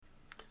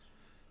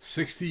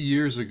60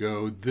 years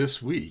ago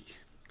this week,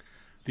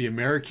 the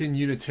American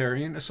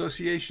Unitarian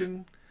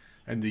Association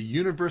and the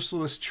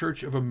Universalist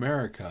Church of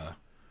America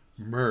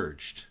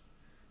merged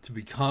to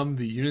become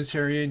the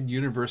Unitarian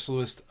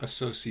Universalist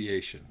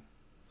Association.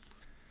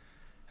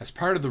 As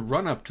part of the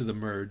run-up to the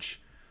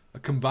merge, a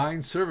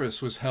combined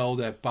service was held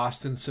at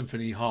Boston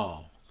Symphony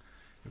Hall.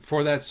 And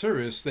for that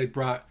service, they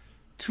brought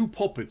two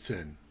pulpits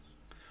in.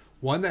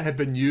 One that had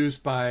been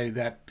used by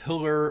that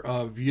pillar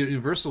of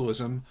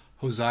Universalism,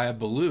 Hosea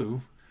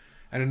Ballou,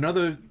 and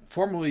another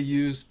formerly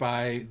used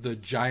by the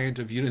giant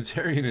of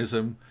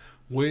Unitarianism,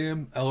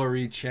 William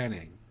Ellery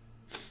Channing.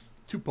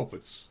 Two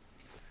pulpits.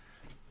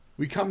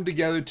 We come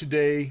together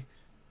today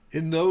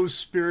in those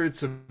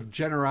spirits of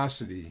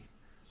generosity,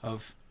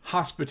 of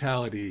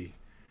hospitality,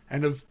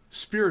 and of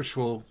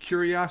spiritual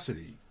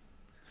curiosity.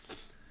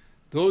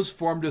 Those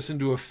formed us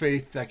into a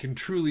faith that can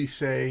truly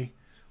say,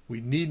 we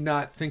need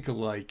not think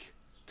alike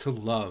to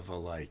love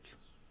alike.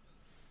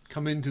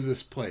 Come into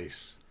this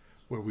place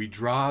where we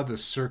draw the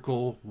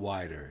circle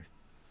wider.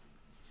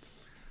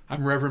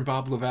 I'm Reverend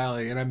Bob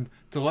LaValle, and I'm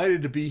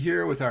delighted to be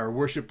here with our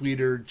worship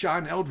leader,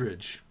 John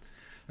Eldridge.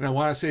 And I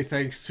want to say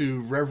thanks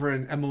to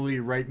Reverend Emily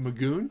Wright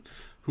Magoon,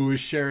 who is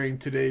sharing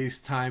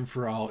today's Time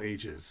for All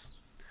Ages.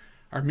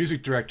 Our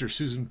music director,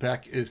 Susan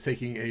Beck, is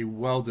taking a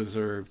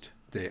well-deserved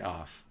day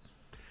off.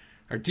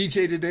 Our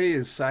DJ today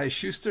is Cy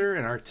Schuster,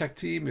 and our tech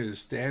team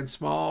is Dan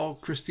Small,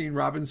 Christine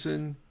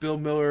Robinson, Bill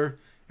Miller,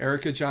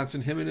 Erica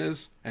Johnson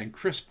Jimenez, and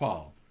Chris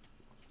Paul.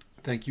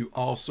 Thank you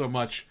all so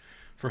much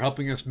for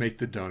helping us make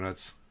the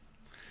donuts.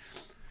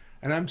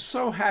 And I'm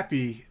so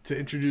happy to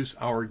introduce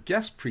our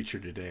guest preacher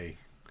today.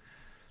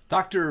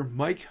 Dr.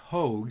 Mike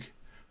Hogue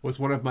was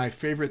one of my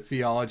favorite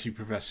theology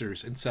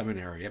professors in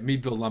seminary at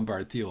Meadville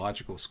Lombard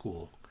Theological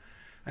School.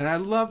 And I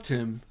loved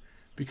him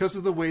because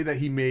of the way that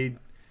he made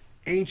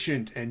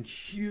ancient and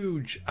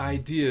huge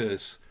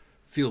ideas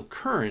feel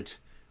current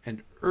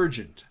and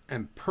urgent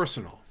and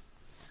personal.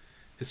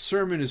 His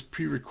sermon is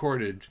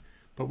pre-recorded,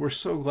 but we're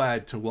so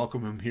glad to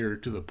welcome him here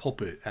to the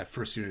pulpit at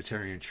First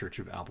Unitarian Church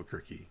of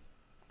Albuquerque.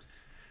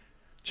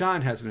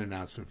 John has an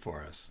announcement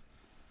for us.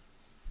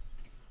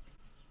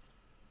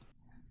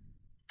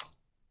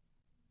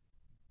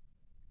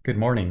 Good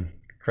morning.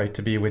 Great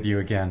to be with you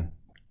again.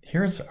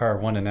 Here's our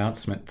one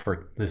announcement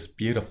for this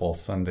beautiful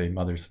Sunday,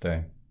 Mother's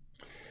Day.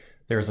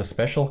 There is a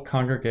special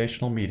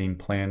congregational meeting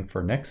planned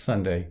for next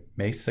Sunday,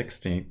 May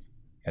 16th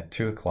at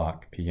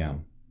 2:00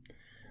 p.m.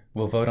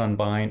 We'll vote on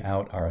buying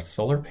out our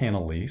solar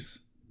panel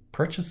lease,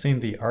 purchasing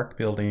the ARC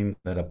building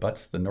that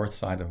abuts the north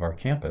side of our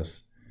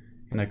campus,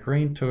 and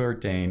agreeing to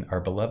ordain our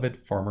beloved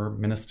former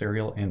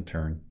ministerial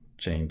intern,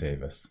 Jane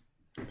Davis.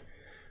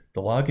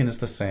 The login is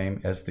the same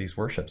as these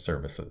worship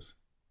services.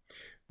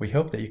 We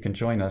hope that you can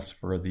join us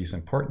for these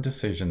important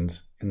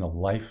decisions in the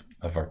life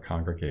of our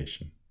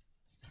congregation.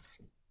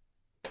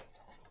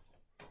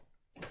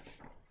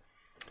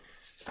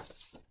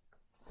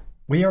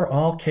 We are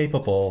all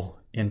capable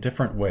in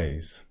different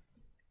ways.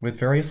 With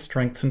various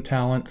strengths and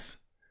talents,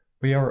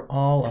 we are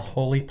all a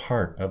holy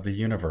part of the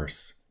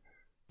universe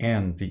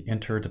and the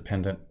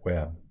interdependent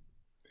web.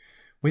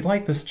 We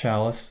light this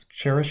chalice,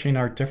 cherishing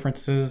our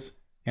differences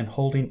and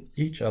holding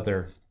each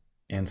other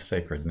in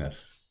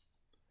sacredness.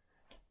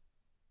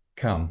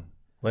 Come,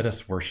 let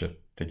us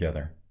worship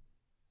together.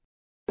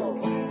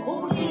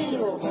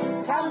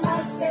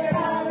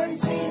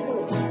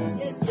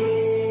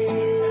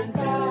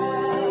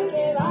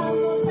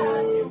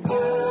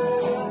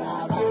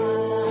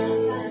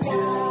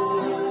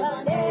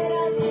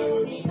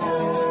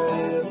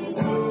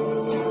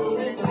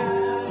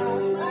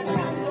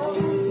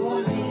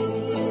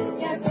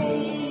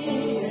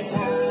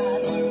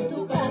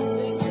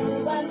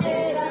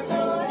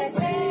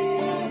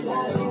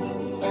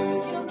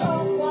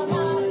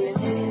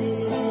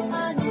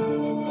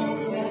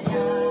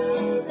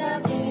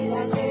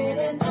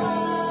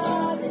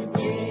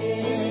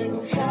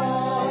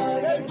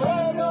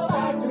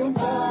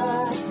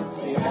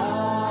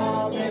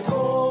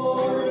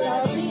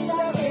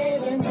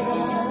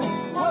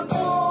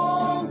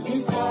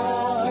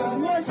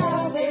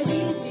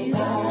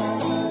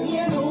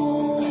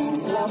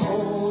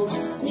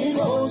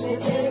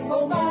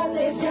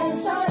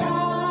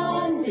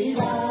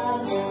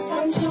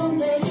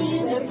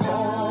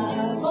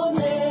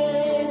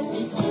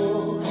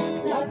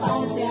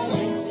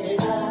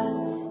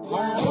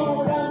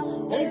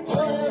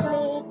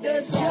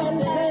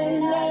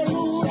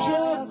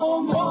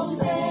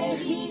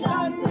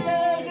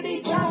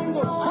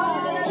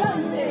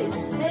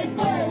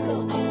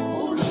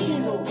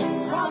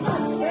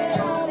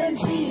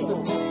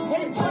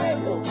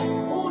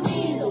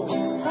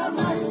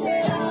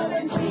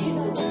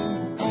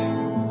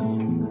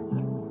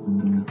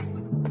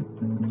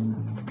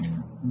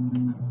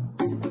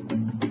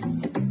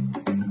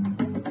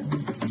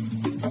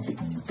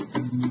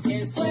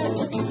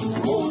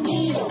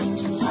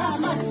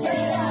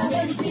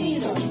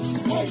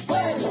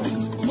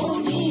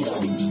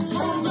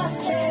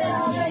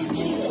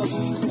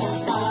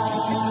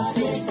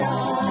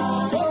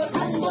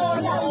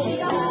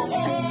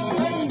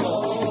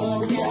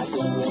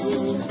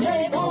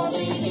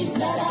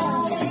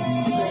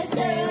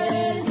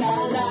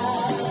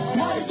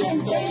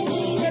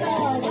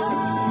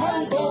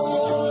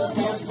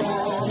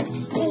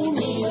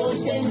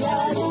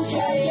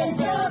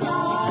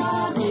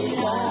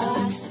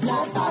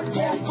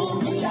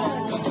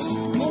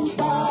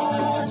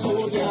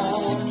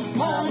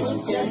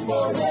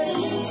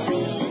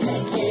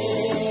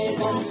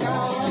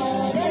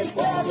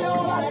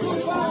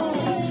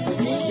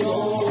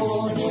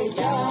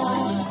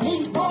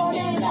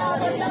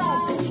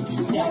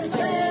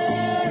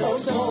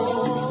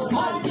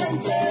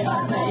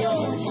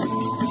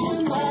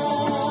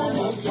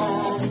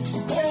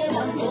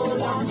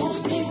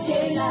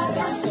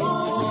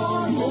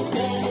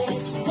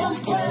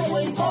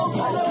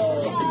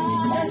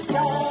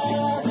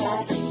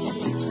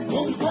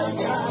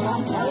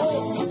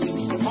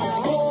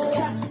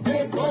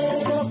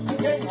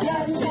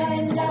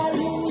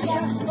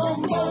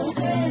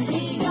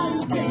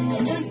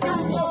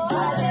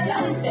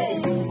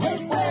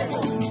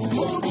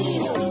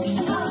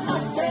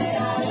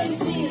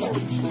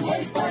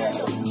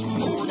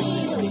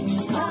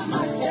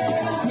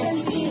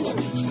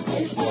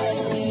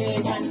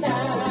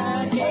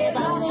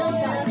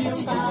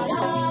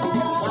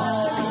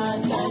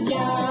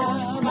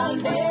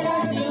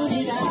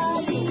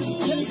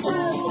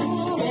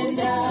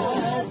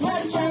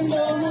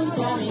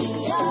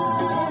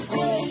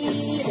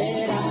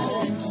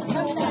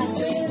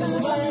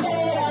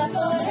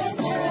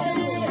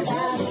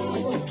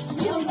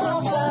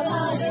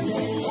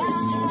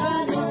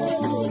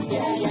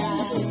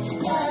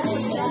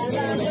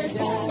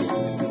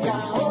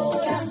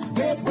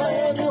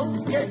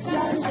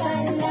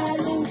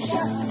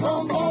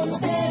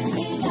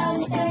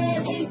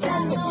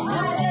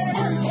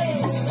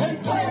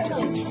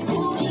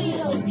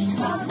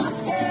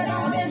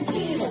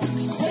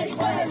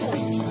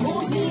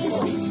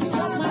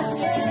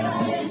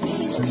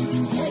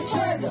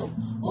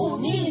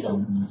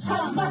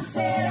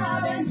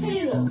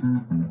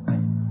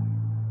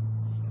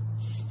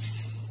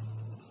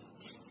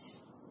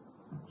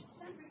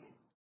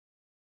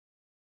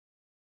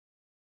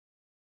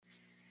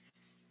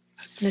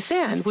 Miss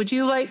Anne, would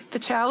you light the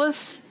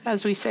chalice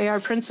as we say our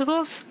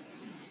principles?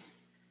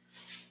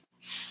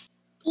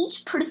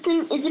 Each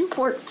person is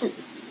important.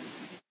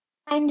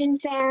 Kind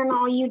and fair in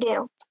all you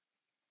do.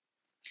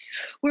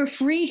 We're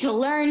free to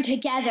learn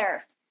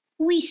together.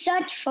 We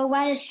search for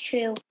what is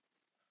true.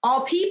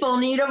 All people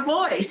need a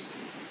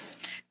voice.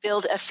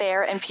 Build a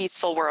fair and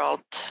peaceful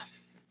world.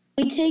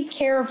 We take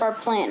care of our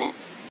planet.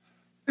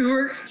 We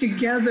work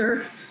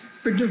together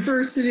for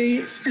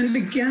diversity and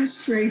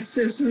against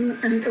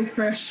racism and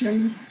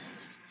oppression.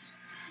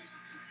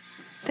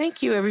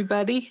 Thank you,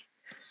 everybody.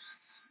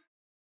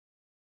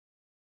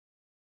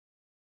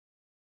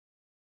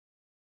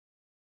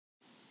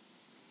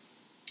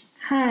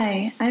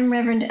 Hi, I'm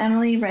Reverend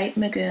Emily Wright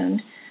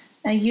Magoon,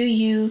 a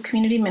UU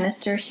community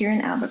minister here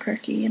in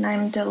Albuquerque, and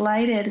I'm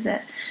delighted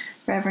that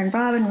Reverend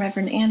Bob and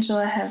Reverend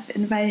Angela have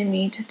invited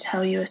me to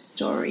tell you a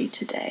story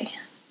today.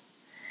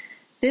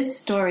 This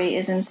story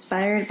is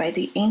inspired by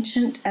the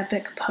ancient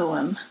epic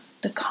poem,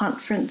 The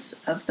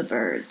Conference of the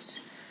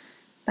Birds,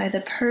 by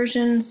the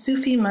Persian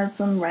Sufi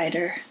Muslim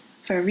writer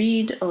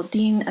Farid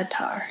ul-Din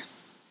Attar.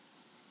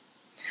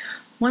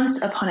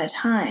 Once upon a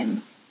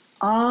time,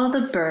 all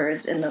the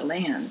birds in the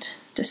land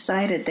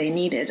decided they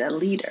needed a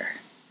leader.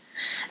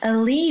 A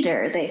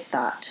leader, they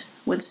thought,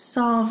 would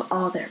solve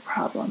all their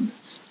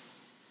problems.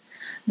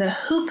 The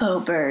hoopoe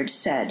bird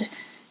said,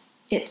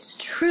 "It's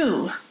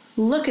true.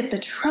 Look at the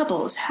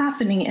troubles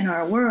happening in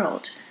our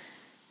world.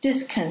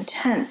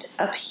 Discontent,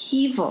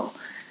 upheaval,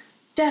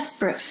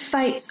 desperate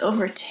fights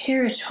over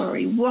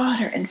territory,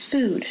 water and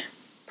food,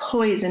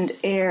 poisoned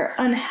air,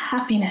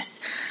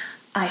 unhappiness.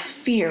 I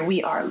fear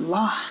we are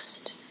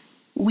lost.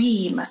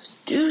 We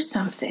must do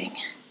something.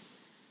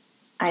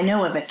 I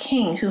know of a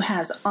king who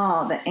has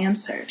all the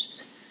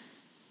answers.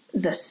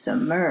 The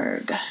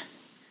Simurgh.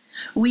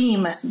 We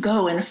must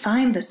go and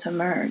find the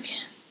Simurgh.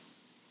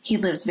 He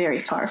lives very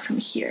far from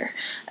here,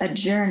 a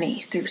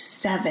journey through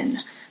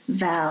 7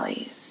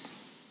 valleys."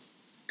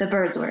 The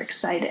birds were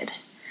excited.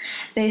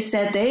 They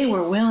said they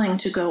were willing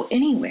to go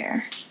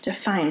anywhere to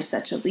find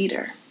such a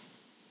leader.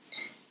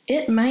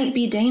 "It might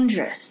be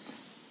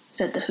dangerous,"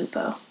 said the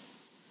hoopoe.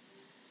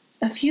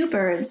 A few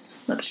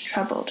birds looked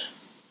troubled,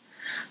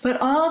 but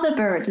all the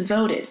birds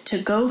voted to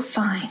go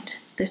find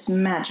this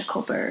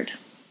magical bird.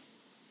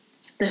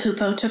 The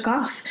hoopoe took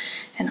off,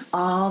 and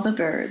all the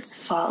birds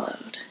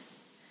followed.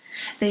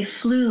 They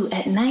flew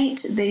at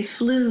night, they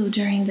flew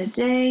during the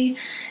day,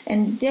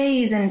 and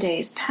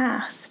days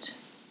passed.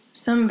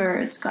 Some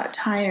birds got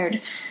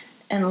tired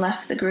and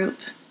left the group.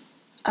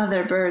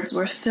 Other birds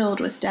were filled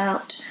with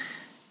doubt.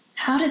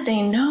 How did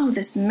they know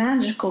this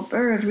magical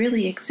bird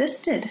really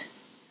existed?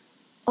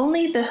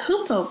 Only the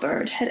hoopoe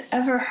bird had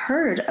ever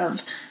heard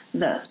of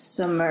the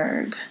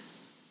Simurgh.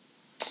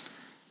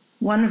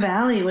 One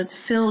valley was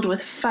filled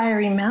with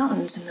fiery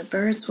mountains, and the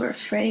birds were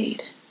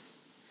afraid.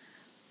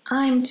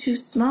 "I'm too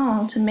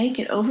small to make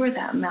it over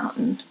that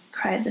mountain,"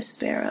 cried the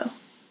sparrow.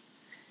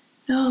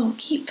 "No,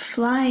 keep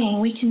flying.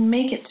 We can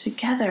make it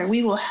together.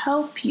 We will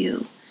help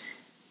you."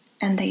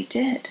 And they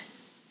did.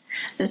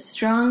 The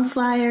strong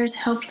flyers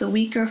helped the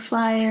weaker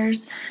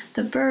flyers.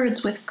 The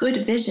birds with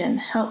good vision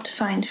helped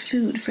find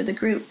food for the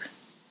group.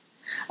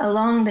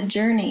 Along the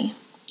journey,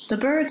 the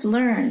birds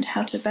learned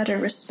how to better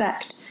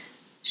respect,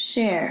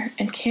 share,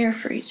 and care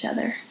for each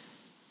other.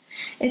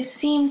 It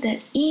seemed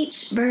that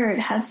each bird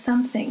had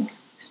something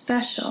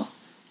special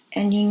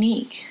and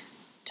unique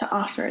to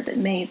offer that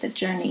made the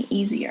journey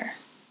easier.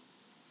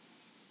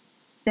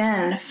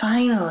 Then,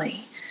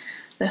 finally,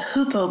 the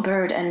hoopoe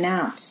bird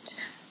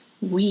announced,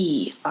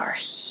 "We are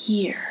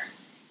here."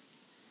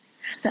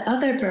 The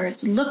other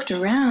birds looked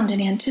around in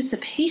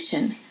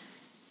anticipation.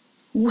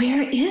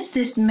 "Where is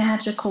this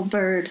magical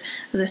bird,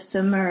 the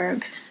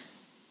Simurgh?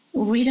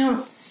 We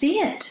don't see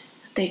it,"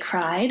 they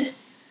cried.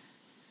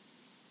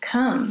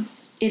 "Come,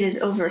 it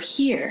is over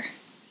here,"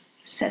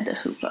 said the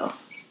hoopoe.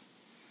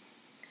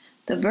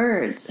 The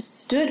birds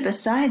stood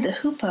beside the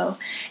hoopoe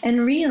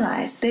and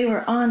realized they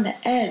were on the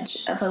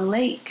edge of a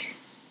lake.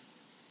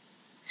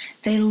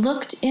 They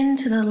looked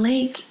into the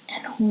lake,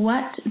 and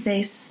what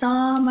they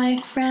saw, my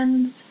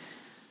friends,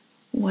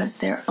 was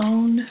their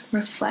own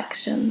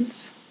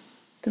reflections,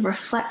 the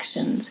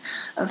reflections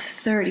of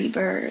 30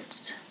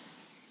 birds.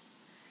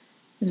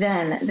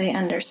 Then they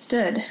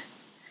understood.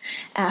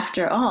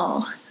 After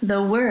all,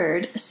 the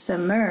word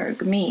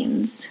Simurgh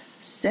means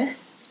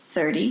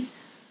 30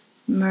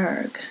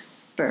 Murgh,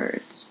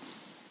 birds,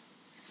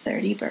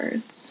 30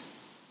 birds.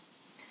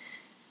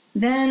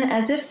 Then,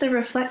 as if the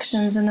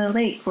reflections in the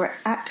lake were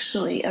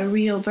actually a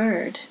real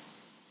bird,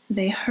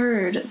 they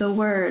heard the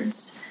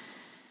words,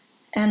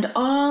 "And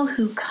all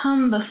who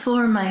come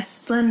before my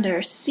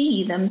splendor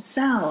see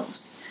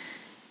themselves,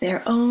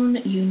 their own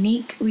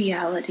unique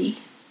reality.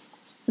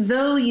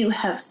 Though you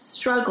have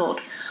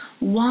struggled,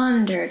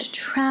 wandered,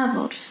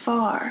 traveled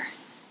far,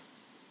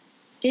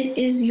 it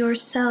is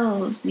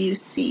yourselves you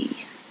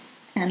see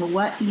and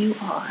what you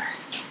are."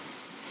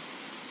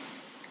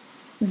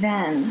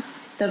 Then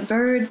the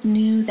birds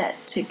knew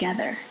that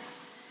together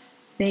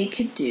they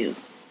could do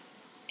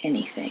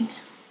anything.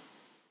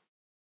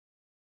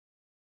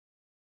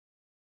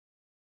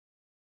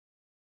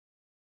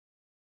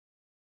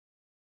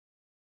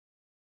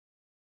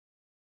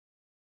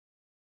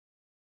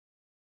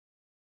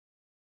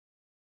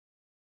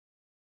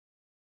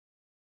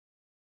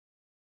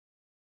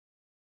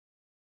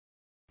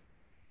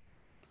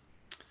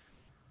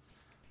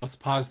 Let's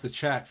pause the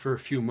chat for a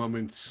few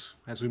moments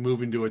as we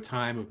move into a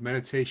time of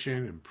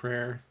meditation and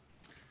prayer.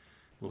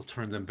 We'll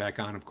turn them back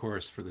on, of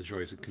course, for the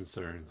joys and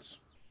concerns.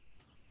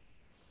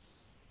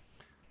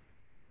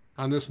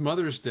 On this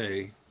Mother's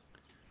Day,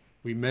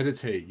 we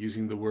meditate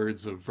using the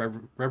words of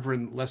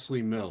Reverend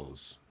Leslie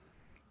Mills.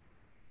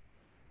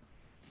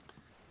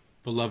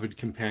 Beloved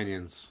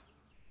companions,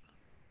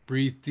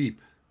 breathe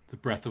deep the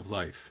breath of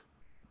life.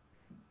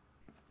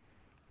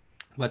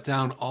 Let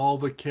down all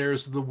the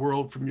cares of the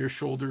world from your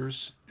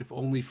shoulders, if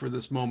only for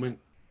this moment,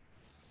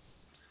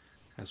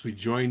 as we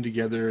join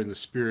together in the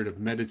spirit of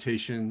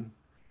meditation,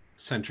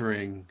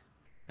 centering,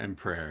 and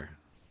prayer.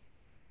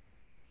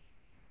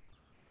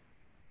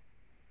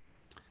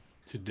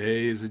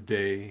 Today is a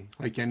day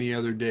like any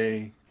other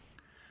day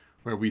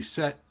where we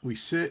sit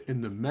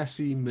in the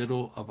messy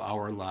middle of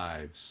our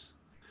lives,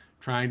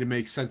 trying to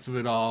make sense of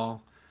it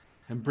all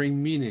and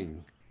bring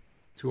meaning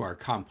to our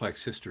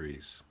complex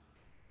histories.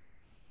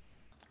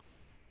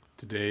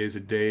 Today is a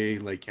day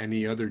like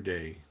any other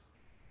day,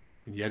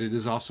 and yet it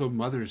is also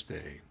Mother's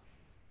Day,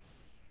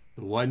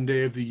 the one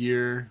day of the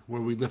year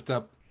where we lift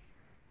up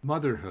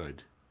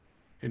motherhood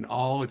in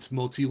all its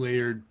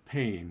multi-layered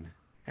pain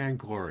and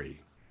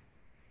glory.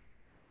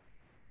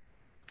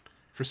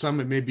 For some,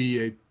 it may be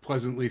a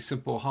pleasantly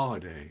simple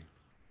holiday,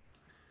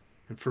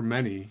 and for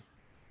many,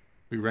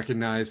 we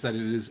recognize that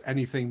it is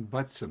anything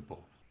but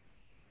simple.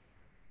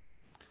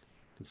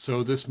 And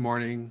so this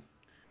morning,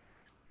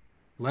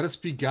 let us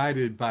be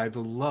guided by the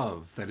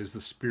love that is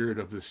the spirit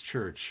of this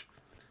church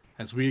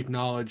as we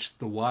acknowledge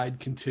the wide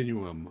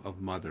continuum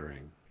of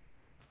mothering.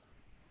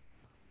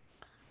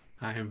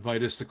 I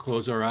invite us to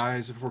close our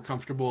eyes if we're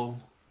comfortable,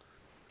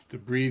 to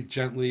breathe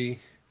gently,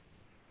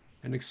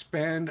 and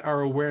expand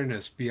our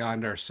awareness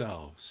beyond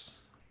ourselves,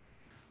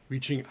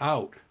 reaching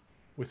out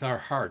with our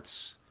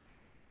hearts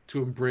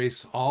to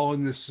embrace all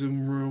in this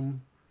Zoom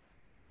room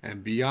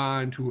and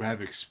beyond who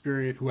have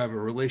a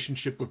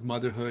relationship with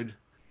motherhood,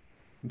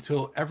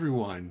 until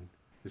everyone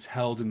is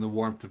held in the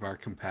warmth of our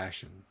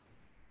compassion.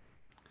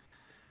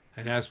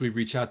 And as we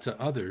reach out to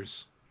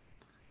others,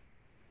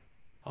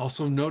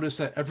 also notice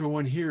that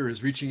everyone here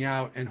is reaching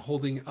out and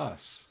holding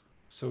us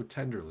so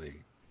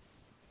tenderly.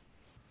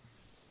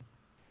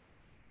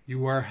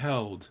 You are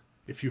held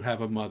if you have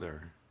a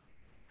mother,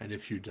 and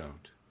if you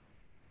don't.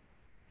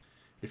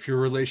 If your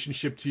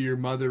relationship to your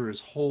mother is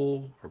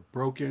whole or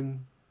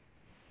broken,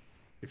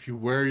 if you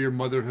wear your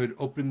motherhood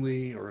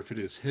openly or if it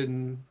is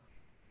hidden,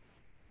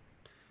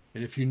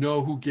 and if you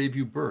know who gave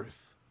you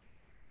birth,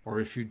 or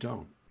if you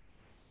don't.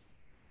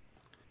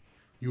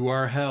 You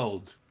are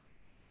held,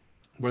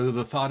 whether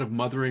the thought of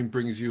mothering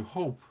brings you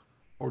hope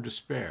or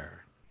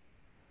despair,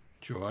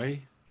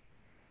 joy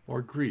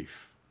or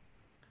grief,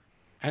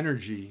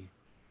 energy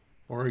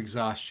or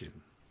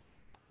exhaustion,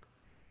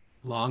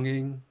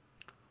 longing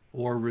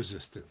or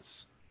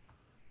resistance.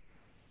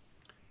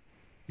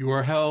 You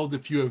are held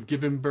if you have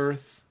given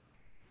birth,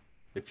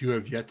 if you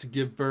have yet to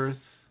give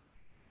birth,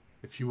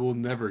 if you will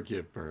never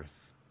give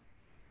birth,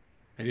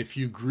 and if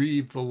you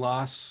grieve the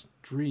lost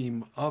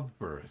dream of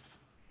birth.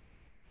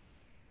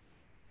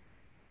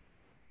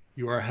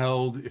 You are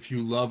held if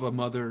you love a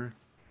mother,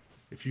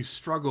 if you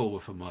struggle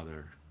with a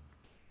mother,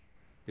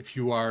 if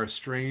you are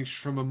estranged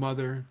from a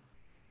mother,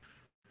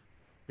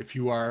 if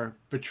you are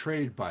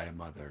betrayed by a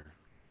mother,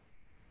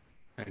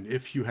 and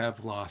if you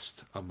have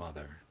lost a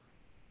mother.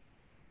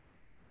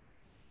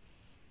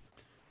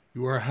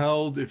 You are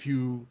held if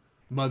you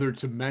mother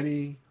to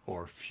many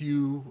or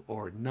few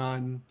or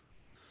none,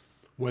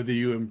 whether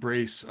you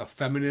embrace a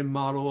feminine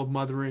model of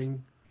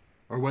mothering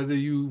or whether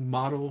you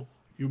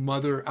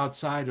mother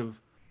outside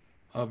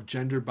of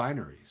gender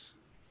binaries.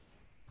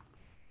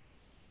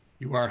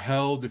 You are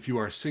held if you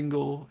are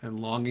single and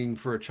longing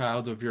for a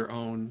child of your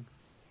own,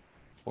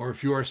 or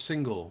if you are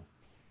single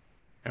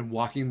and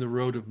walking the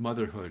road of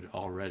motherhood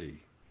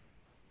already.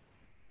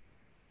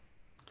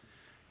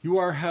 You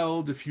are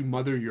held if you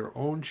mother your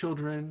own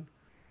children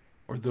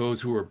or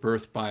those who were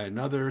birthed by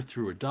another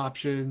through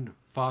adoption,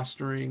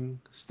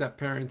 fostering,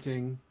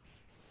 step-parenting,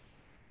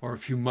 or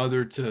if you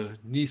mother to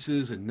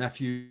nieces and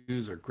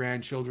nephews or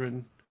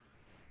grandchildren,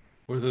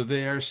 whether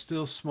they are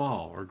still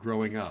small or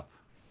growing up,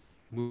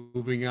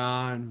 moving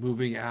on,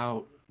 moving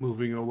out,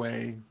 moving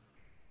away.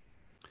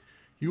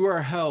 You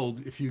are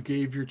held if you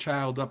gave your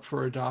child up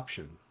for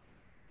adoption,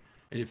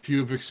 and if you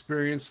have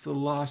experienced the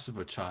loss of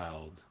a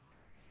child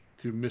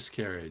through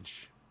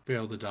miscarriage,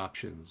 failed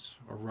adoptions,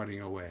 or running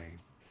away.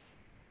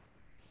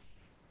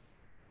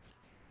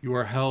 You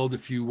are held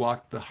if you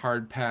walk the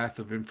hard path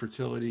of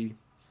infertility,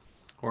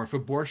 or if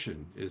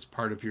abortion is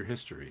part of your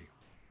history.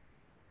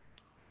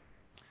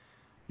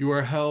 You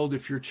are held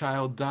if your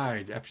child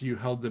died after you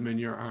held them in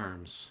your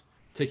arms,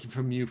 taken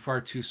from you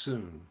far too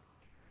soon,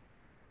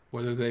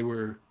 whether they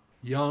were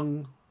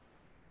young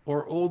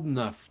or old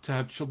enough to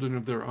have children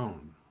of their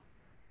own.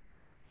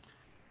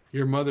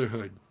 Your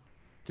motherhood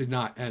did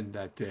not end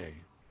that day.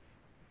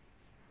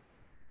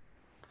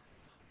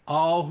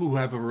 All who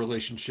have a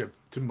relationship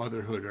to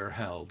motherhood are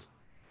held,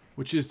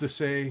 which is to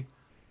say,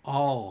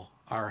 all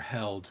are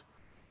held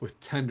with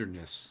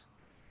tenderness,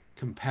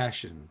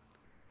 compassion,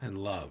 and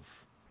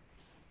love.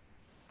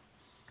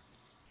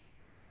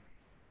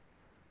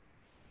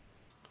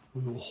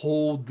 We will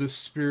hold this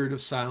spirit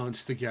of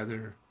silence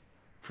together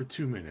for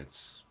 2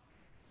 minutes.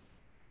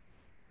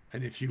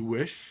 And if you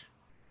wish,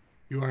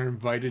 you are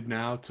invited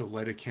now to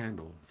light a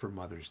candle for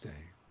Mother's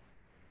Day.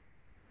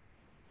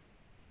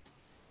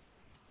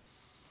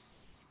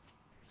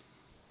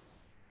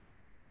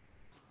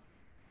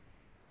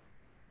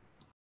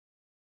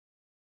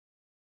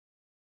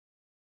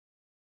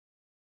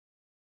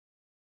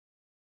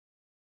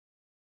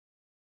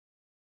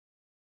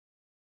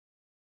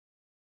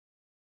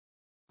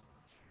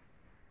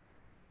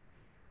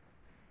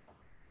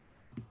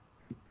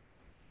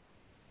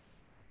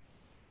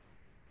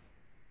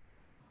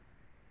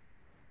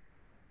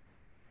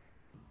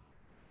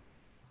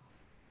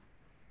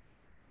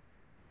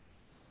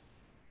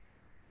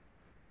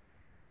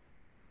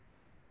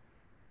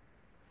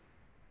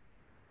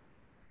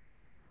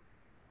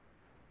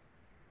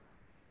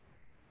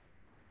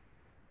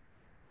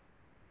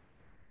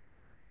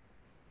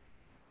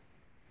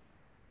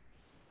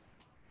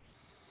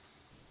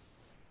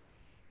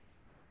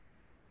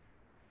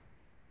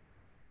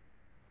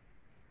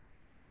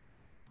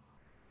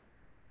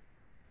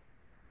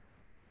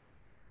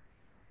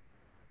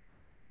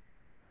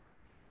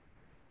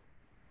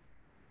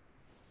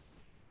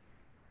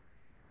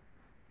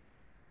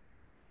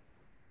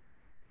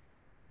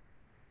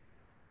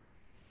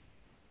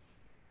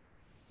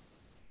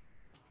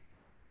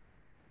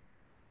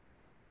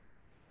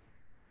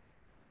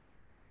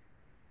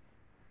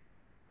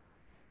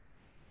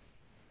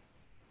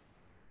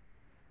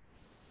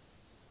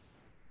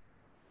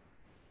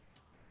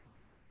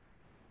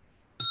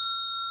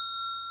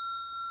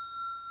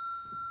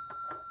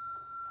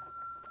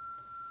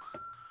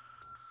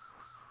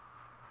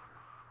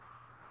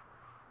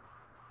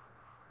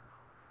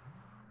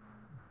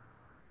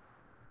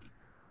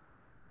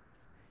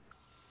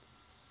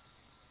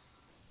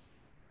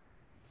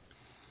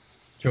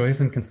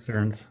 Joys and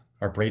concerns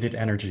are braided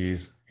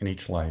energies in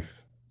each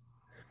life.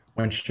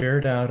 When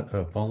shared out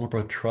of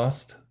vulnerable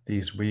trust,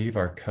 these weave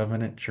our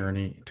covenant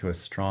journey to a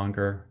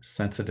stronger,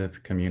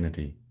 sensitive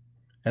community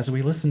as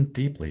we listen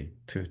deeply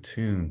to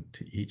attune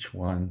to each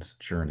one's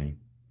journey.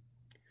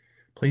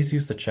 Please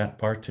use the chat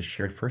bar to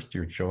share first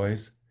your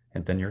joys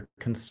and then your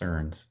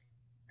concerns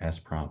as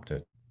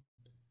prompted.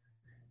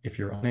 If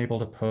you're unable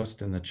to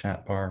post in the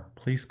chat bar,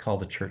 please call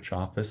the church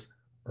office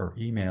or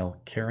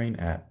email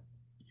caring@uabq.org.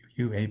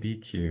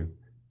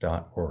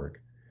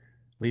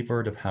 Leave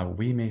word of how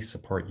we may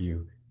support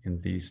you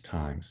in these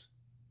times.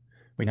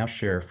 We now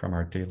share from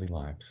our daily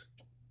lives.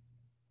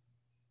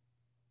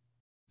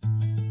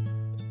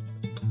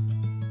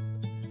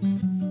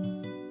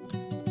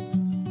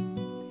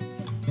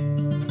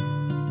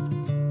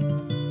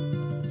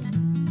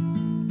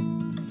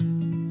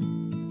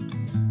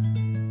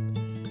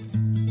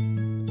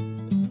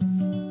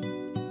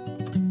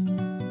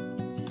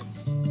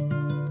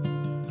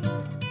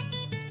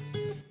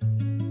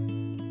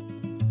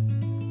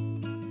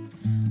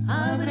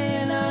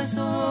 Abre las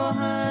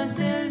hojas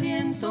del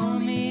viento,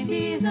 mi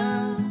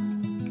vida,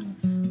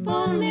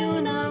 ponle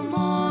una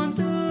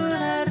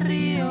montura al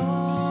río,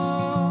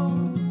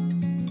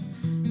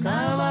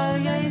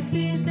 cabalga y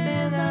si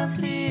te da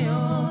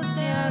frío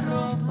te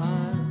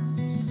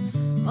arropas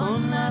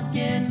con la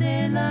piel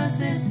de las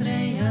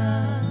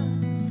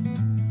estrellas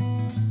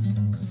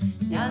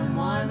y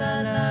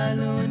almohada la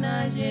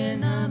luna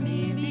llena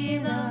mi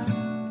vida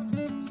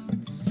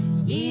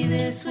y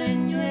de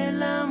sueño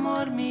el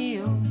amor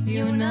mío. Y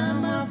una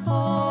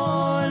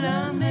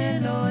amapola me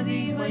lo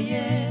dijo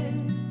ayer,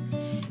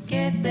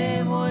 que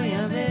te voy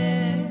a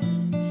ver,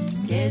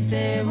 que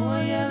te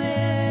voy a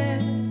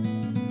ver.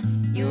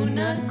 Y un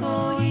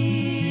arco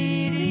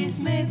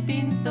iris me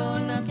pintó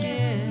la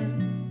piel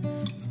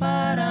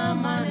para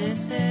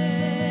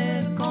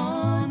amanecer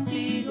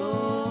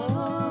contigo.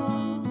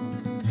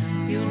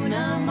 Y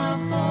una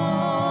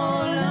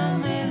amapola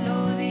me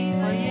lo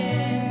dijo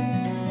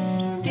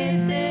ayer, que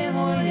te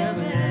voy a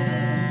ver.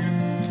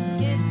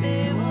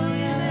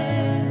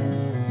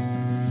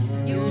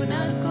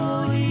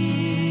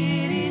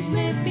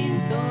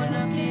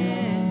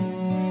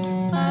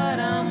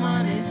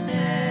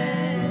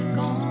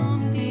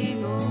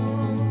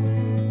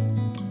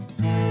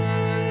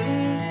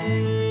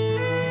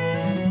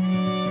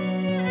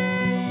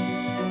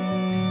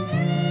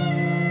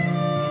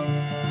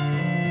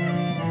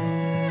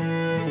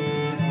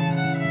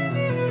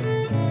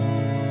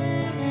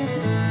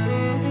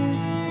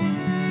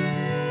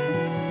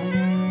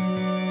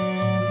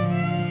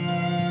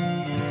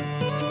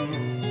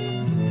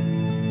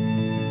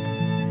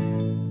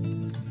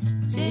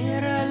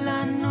 Cierra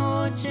la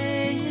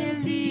noche y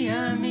el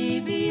día, mi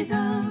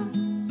vida,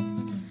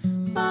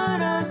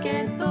 para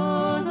que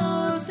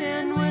todo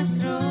sea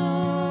nuestro.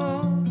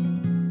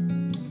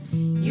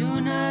 Y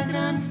una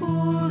gran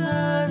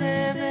fuga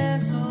de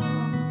besos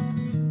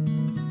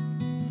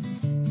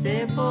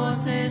se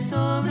pose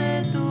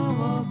sobre tu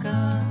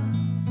boca.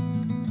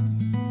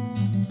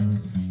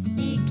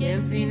 Y que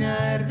el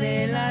final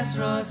las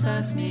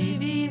rosas, mi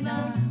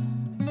vida,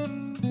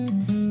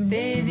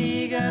 te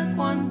diga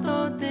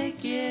cuánto te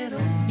quiero.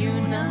 Y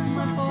una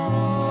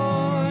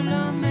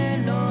amapola me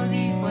lo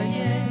dijo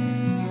ayer,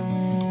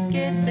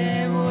 que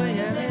te voy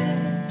a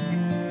ver,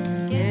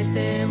 que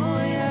te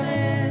voy a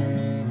ver.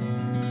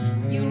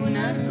 Y un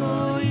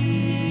arco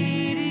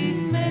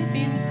iris me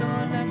pintó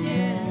la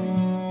piel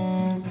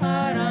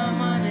para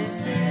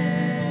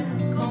amanecer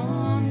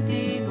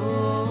contigo.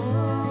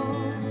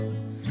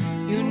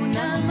 Y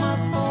una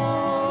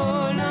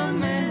amapola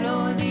me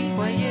lo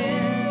dijo ayer,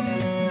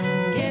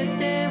 que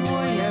te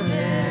voy a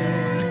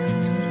ver,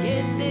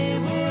 que te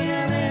voy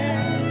a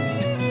ver.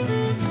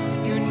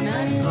 Y un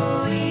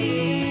arco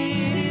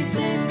iris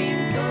me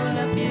pintó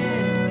la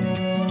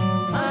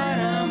piel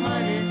para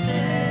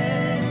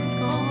amanecer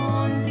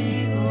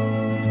contigo.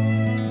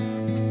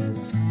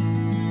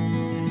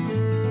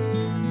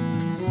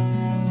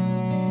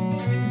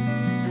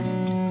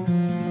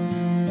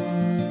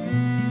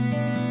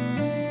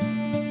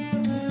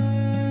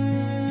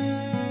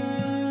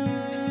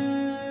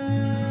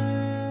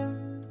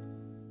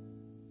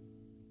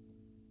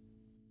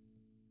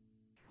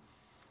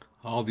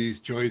 All these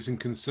joys and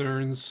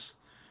concerns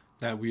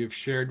that we have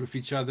shared with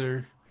each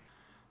other,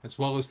 as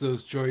well as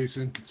those joys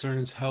and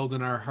concerns held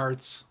in our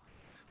hearts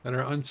that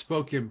are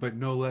unspoken but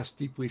no less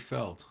deeply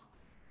felt.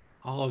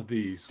 All of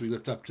these we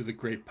lift up to the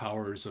great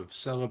powers of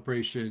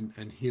celebration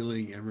and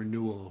healing and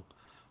renewal,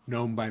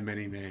 known by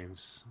many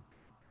names.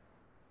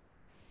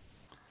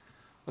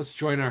 Let's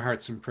join our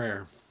hearts in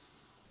prayer.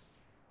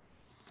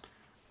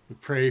 We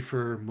pray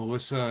for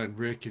Melissa and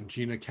Rick and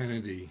Gina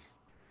Kennedy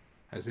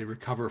as they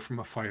recover from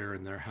a fire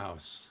in their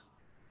house.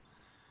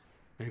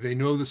 May they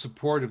know the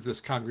support of this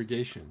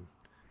congregation,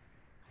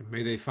 and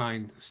may they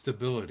find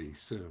stability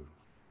soon.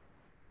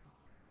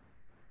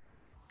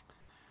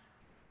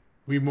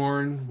 We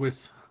mourn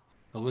with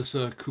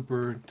Alyssa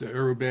Cooper de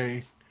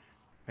Urube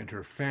and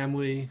her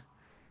family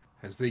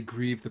as they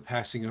grieve the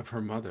passing of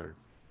her mother.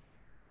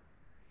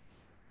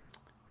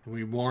 And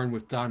we mourn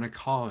with Donna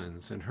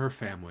Collins and her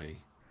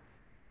family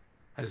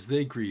as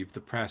they grieve the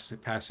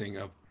passing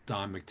of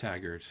Don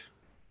McTaggart.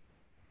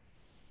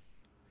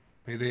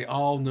 May they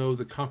all know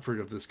the comfort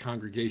of this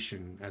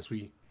congregation as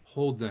we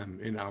hold them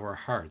in our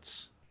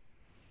hearts.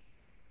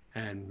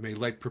 And may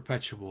light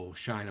perpetual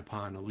shine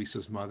upon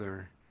Elisa's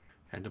mother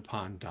and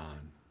upon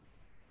Don.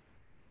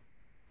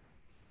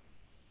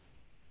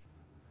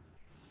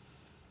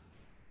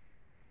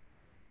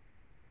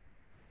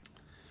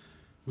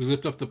 We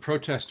lift up the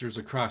protesters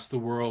across the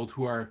world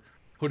who are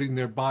putting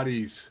their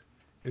bodies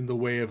in the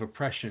way of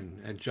oppression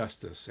and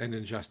justice and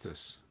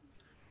injustice.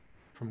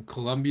 From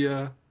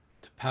Colombia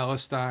to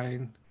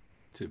Palestine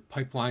to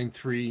Pipeline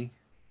 3,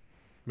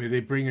 may they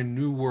bring a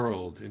new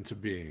world into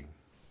being.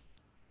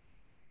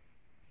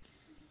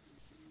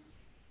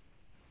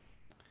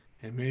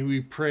 And may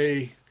we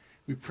pray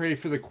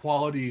for the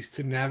qualities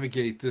to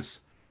navigate this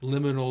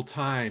liminal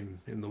time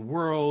in the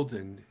world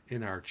and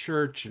in our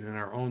church and in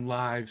our own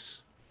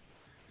lives.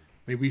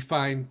 May we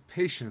find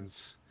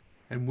patience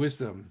and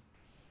wisdom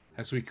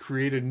as we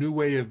create a new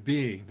way of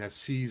being that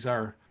sees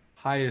our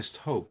highest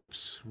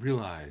hopes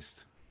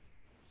realized.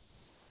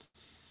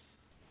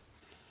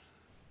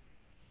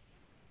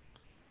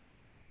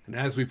 And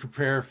as we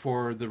prepare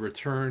for the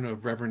return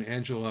of Reverend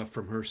Angela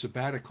from her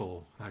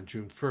sabbatical on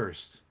June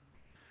 1st,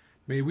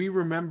 may we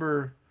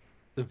remember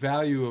the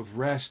value of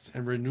rest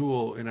and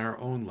renewal in our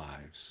own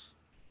lives.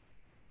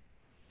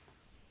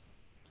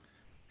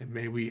 And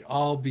may we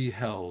all be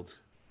held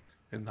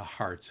in the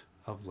heart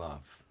of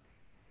love.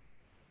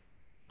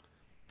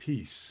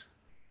 Peace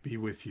be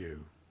with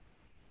you.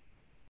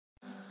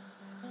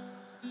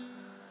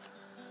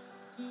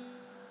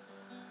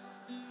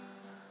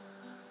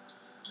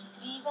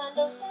 Vivan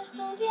los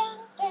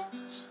estudiantes,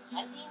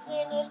 jardín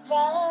de nuestra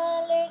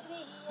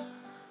alegría.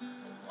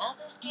 Son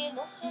aves que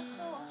no se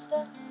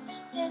asustan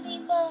de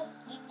animal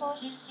ni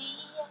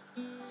policía.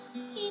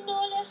 Y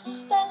no le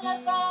asustan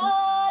las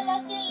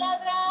balas ni el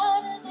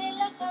ladrar de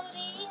la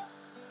jauría.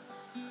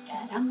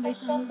 Caramba y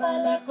zamba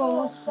la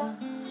cosa,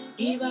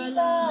 viva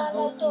la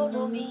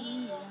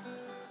autonomía.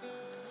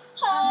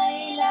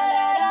 Ay,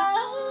 lararay,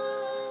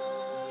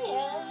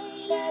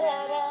 ay,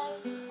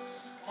 lararay.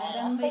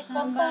 Caramba y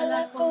zamba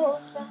la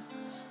cosa,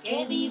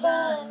 que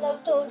viva la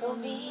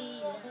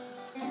autonomía.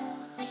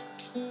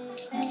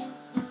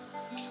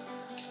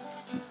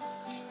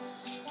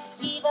 Que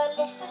vivan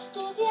los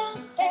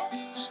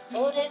estudiantes,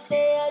 flores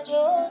de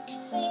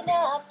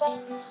Ayotzinapa.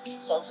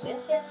 Su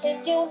ausencia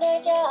encendió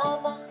una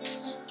llama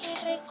que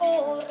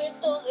recorre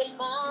todo el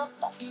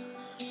mapa.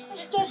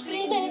 Esto es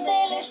crimen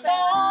del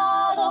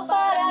Estado,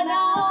 para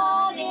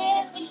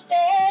nadie es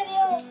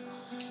misterio.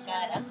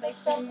 Caramba y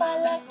zamba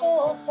la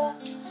cosa,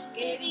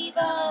 que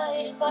viva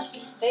el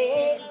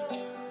magisterio.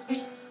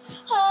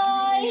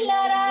 Ay,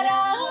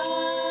 lararay,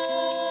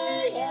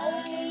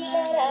 ay,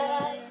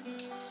 lararay.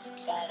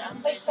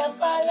 Caramba y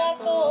zamba la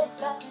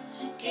cosa,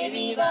 que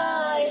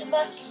viva el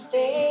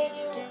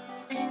magisterio.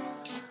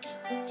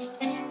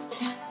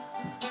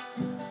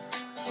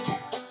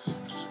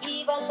 Que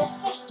vivan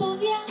los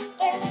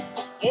estudiantes,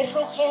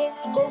 rugen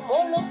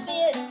como los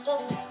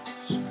vientos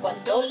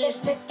cuando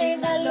les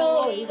meten al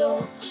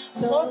oído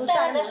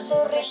sotanas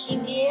o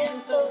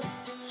regimientos,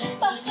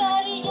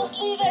 pajarillos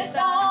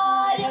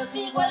libertarios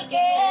igual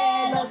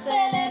que los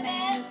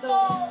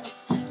elementos.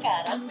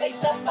 Caramba y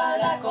zamba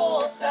la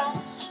cosa,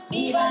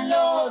 vivan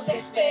los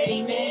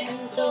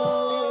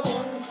experimentos.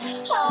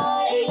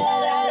 Ay,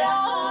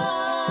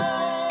 lararay,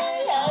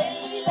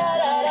 ay,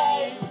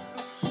 lararay.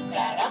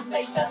 Caramba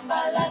y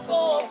zamba la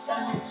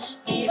cosa,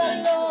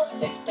 vivan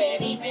los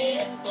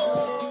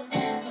experimentos.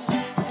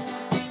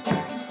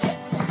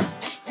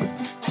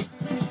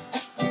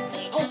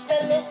 Me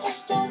gustan los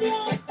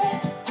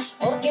estudiantes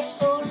porque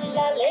son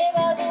la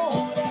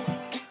levadura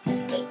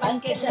del pan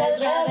que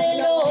saldrá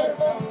del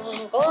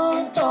horno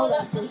con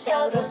toda su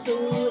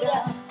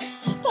sabrosura.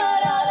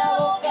 Para la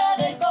boca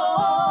del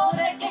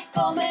pobre que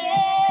come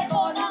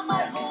con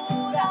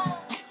amargura.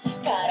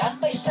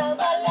 Caramba y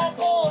zamba la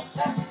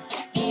cosa,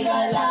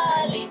 viva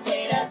la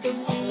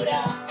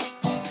literatura.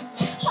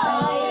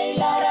 Ay,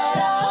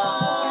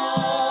 lararay,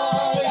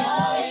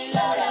 ay,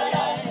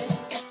 lararay.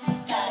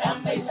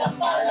 Caramba y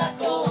zamba la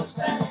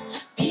cosa,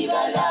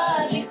 viva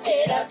la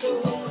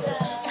literatura.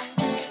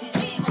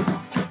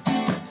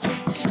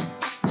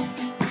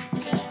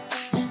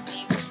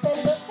 Me gustan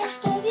los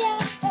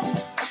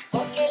estudiantes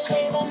porque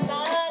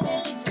levantan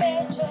el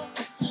pecho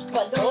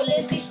cuando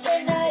les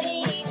dicen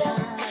harina,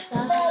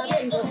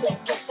 sabiéndose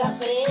que es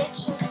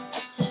afrecho,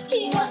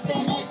 y no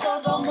hacen el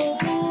sordo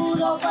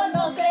mudo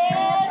cuando se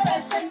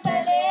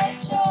presenta el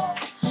hecho.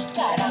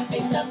 Caramba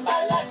y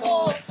zamba la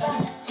cosa,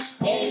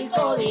 el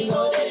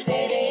código del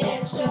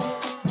derecho.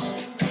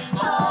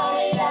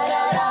 Ay,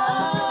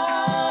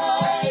 lararay,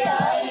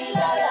 ay,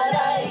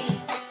 lararay.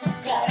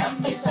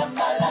 Caramba y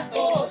zamba la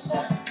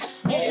cosa,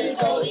 el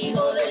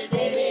código del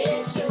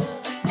derecho.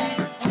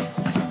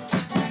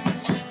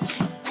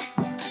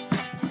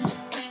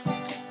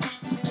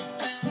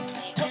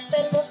 Me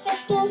gustan los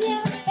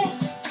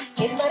estudiantes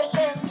que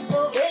marchan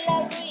sobre la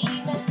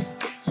ruina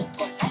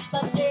con las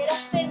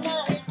banderas en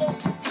alto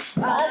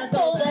a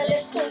toda la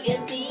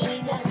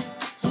estudiantina.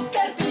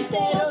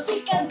 Carpinteros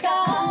y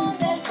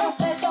cantantes,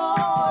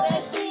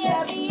 profesores y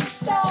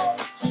artistas.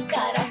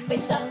 Caramba y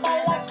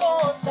zamba la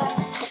cosa,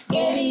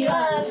 que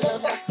vivan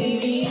los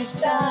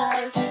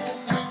activistas.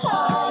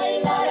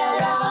 Ay,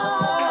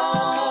 lararay,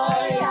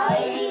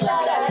 ay,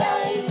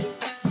 lararay.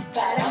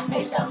 Caramba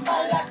y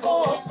zamba la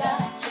cosa,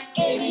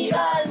 que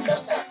vivan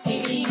los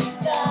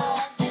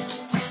activistas.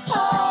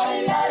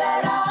 Ay,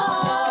 lararay,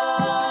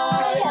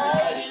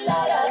 ay,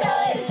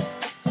 lararay.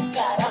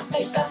 Caramba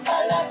y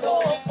zamba la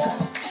cosa,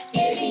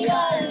 que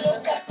vivan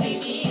los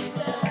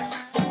activistas.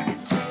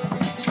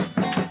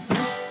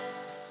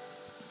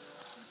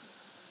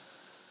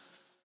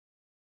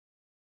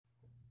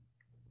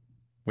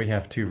 We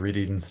have two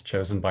readings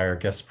chosen by our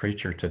guest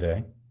preacher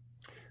today.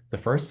 The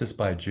first is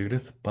by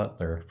Judith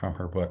Butler from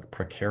her book,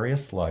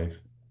 Precarious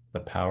Life, The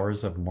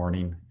Powers of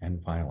Mourning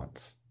and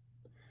Violence.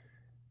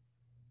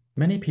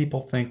 Many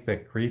people think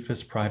that grief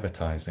is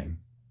privatizing,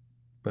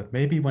 but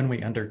maybe when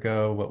we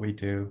undergo what we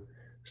do,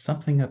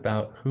 something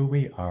about who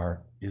we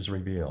are is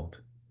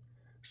revealed.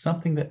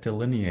 Something that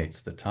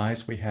delineates the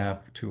ties we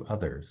have to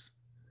others,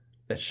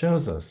 that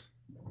shows us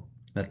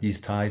that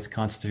these ties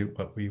constitute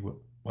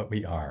what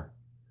we are.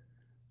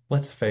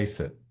 Let's face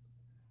it,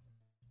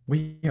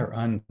 we are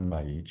undone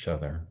by each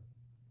other,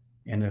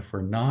 and if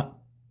we're not,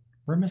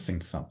 we're missing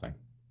something.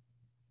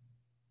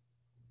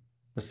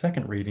 The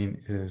second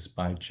reading is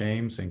by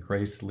James and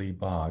Grace Lee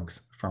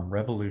Boggs from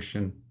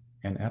Revolution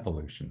and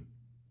Evolution.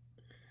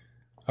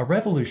 A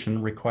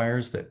revolution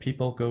requires that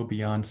people go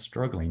beyond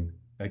struggling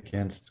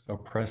against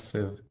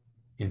oppressive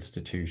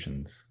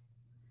institutions.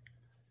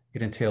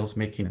 It entails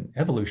making an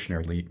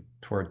evolutionary leap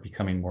toward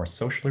becoming more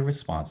socially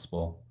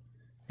responsible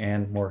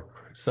and more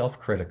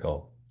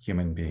self-critical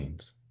human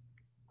beings.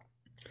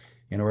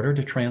 In order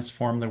to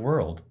transform the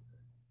world,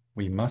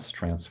 we must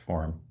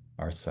transform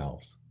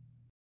ourselves.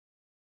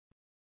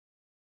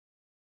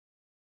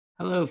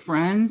 Hello,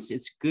 friends.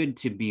 It's good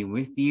to be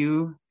with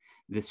you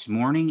this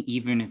morning,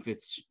 even if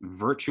it's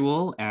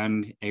virtual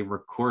and a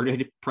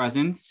recorded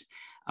presence.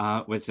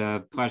 It was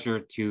a pleasure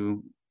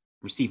to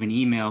receive an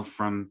email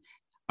from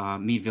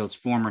Meadville's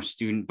former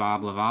student,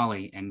 Bob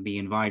Lavallee, and be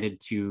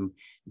invited to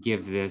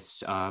give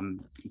this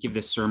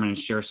sermon and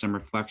share some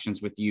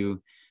reflections with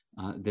you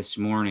this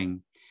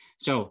morning.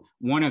 So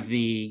one of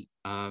the,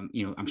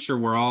 I'm sure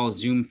we're all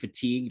Zoom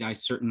fatigued. I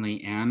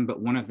certainly am,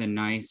 but one of the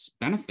nice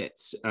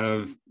benefits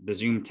of the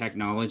Zoom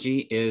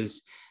technology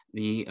is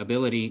the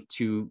ability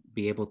to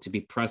be able to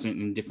be present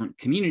in different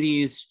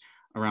communities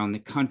around the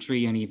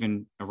country and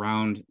even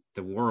around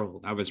the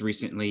world. I was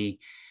recently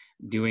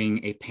doing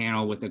a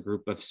panel with a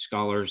group of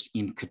scholars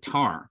in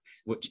Qatar,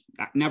 which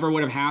never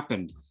would have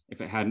happened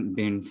if it hadn't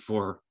been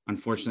for,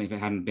 unfortunately, if it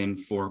hadn't been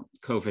for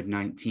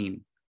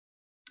COVID-19.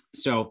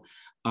 So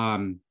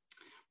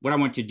what I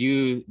want to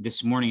do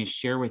this morning is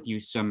share with you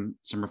some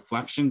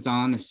reflections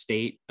on the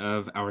state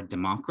of our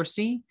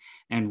democracy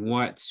and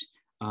what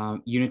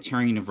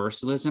Unitarian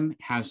Universalism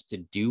has to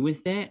do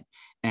with it,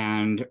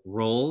 and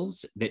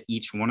roles that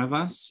each one of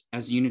us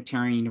as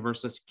Unitarian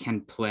Universalists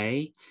can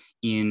play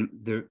in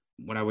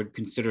what I would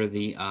consider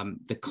the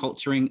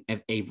culturing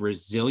of a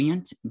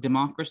resilient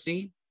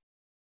democracy.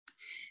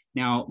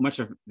 Now, much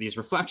of these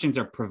reflections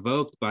are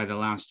provoked by the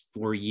last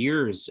 4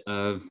 years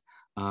of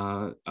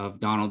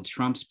Donald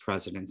Trump's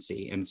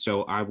presidency. And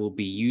so I will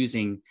be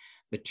using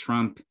the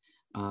Trump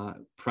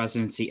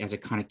presidency as a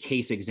kind of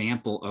case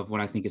example of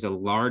what I think is a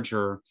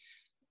larger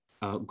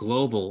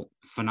global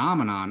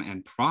phenomenon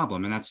and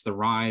problem, and that's the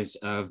rise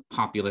of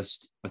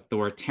populist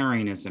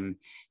authoritarianism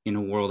in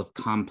a world of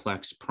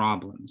complex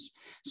problems.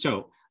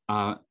 So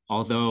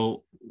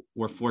although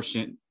we're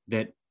fortunate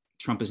that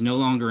Trump is no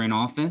longer in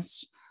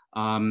office,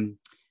 Trump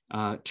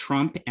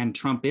and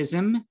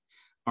Trumpism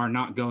are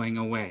not going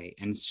away.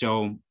 And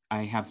so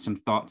I have some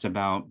thoughts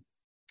about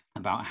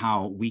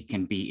how we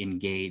can be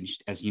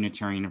engaged as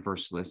Unitarian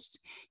Universalists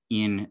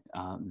in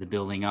the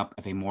building up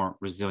of a more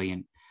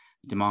resilient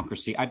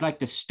democracy. I'd like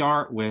to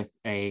start with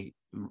a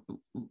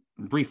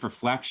brief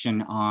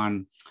reflection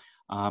on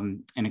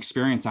an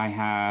experience I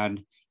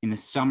had in the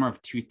summer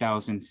of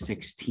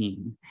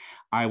 2016.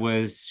 I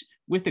was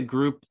with a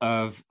group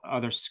of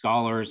other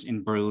scholars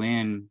in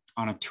Berlin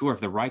on a tour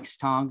of the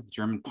Reichstag, the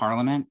German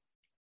parliament.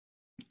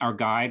 Our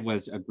guide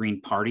was a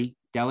Green Party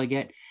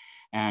delegate,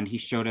 and he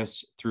showed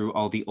us through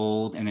all the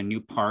old and the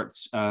new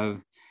parts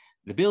of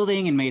the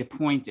building and made a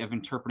point of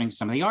interpreting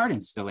some of the art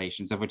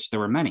installations, of which there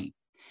were many.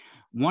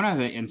 One of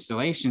the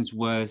installations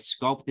was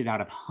sculpted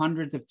out of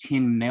hundreds of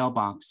tin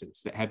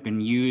mailboxes that had been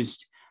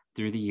used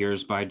through the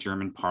years by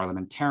German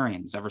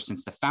parliamentarians ever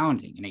since the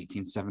founding in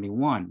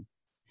 1871.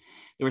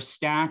 They were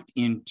stacked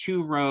in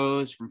 2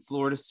 rows from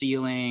floor to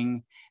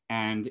ceiling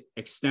and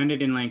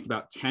extended in length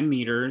about 10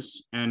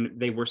 meters, and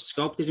they were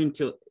sculpted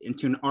into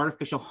an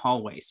artificial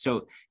hallway.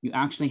 So you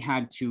actually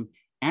had to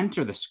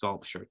enter the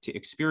sculpture to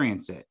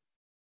experience it.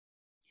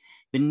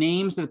 The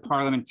names of the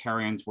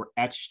parliamentarians were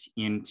etched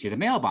into the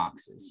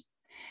mailboxes.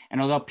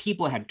 And although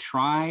people had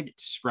tried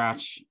to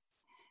scratch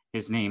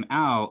his name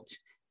out,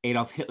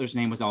 Adolf Hitler's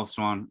name was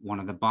also on one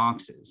of the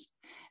boxes.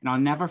 And I'll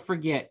never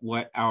forget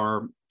what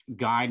our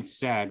guide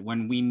said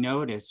when we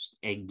noticed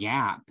a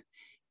gap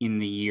in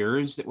the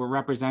years that were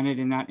represented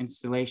in that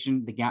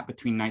installation, the gap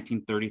between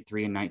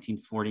 1933 and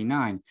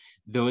 1949.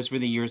 Those were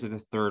the years of the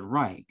Third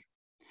Reich.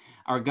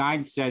 Our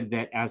guide said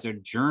that as a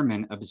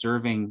German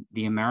observing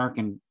the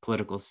American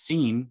political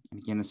scene, and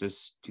again, this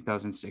is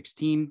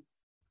 2016,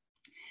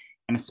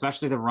 and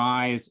especially the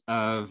rise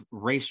of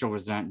racial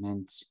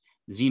resentment,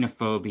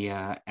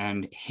 xenophobia,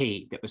 and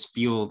hate that was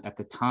fueled at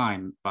the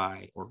time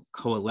by or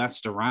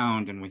coalesced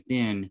around and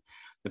within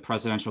the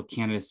presidential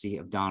candidacy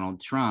of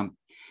Donald Trump.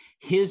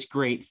 His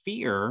great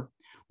fear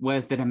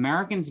was that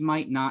Americans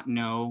might not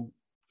know,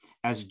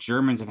 as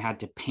Germans have had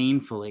to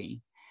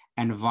painfully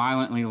and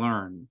violently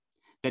learn,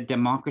 that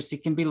democracy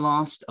can be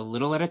lost a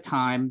little at a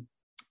time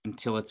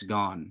until it's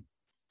gone.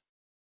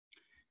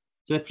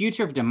 So the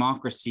future of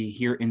democracy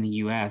here in the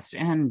US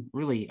and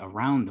really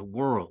around the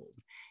world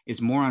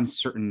is more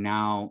uncertain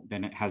now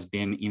than it has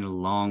been in a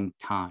long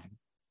time.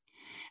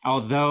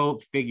 Although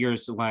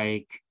figures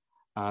like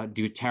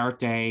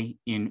Duterte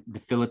in the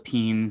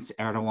Philippines,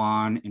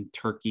 Erdogan in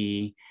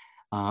Turkey,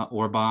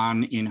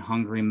 Orban in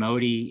Hungary,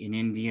 Modi in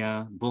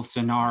India,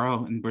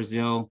 Bolsonaro in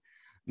Brazil,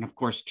 and of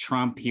course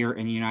Trump here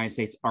in the United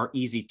States are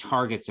easy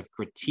targets of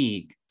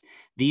critique,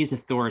 these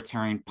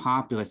authoritarian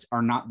populists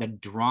are not the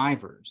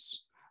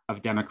drivers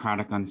of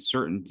democratic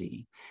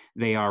uncertainty.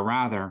 They are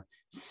rather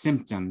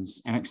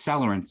symptoms and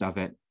accelerants of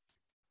it.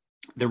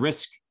 The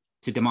risk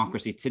to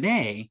democracy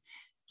today,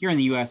 here in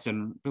the US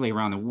and really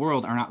around the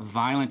world, are not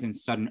violent and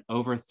sudden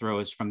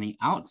overthrows from the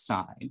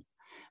outside,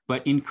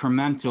 but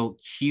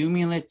incremental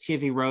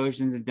cumulative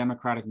erosions of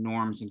democratic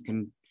norms and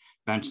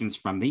conventions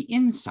from the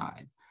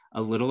inside,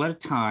 a little at a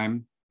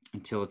time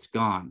until it's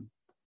gone.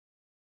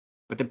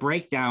 But the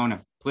breakdown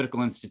of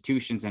political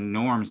institutions and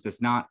norms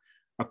does not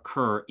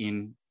occur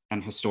in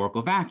an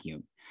historical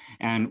vacuum.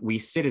 And we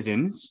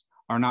citizens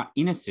are not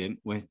innocent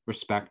with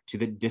respect to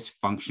the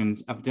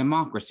dysfunctions of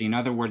democracy. In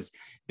other words,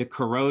 the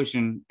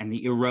corrosion and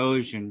the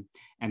erosion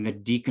and the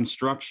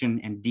deconstruction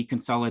and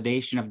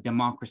deconsolidation of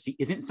democracy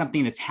isn't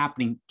something that's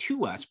happening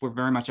to us. We're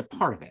very much a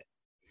part of it.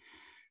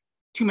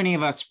 Too many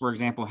of us, for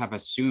example, have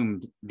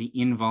assumed the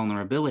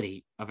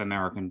invulnerability of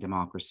American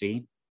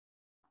democracy,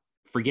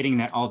 forgetting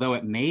that although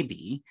it may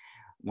be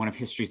one of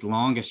history's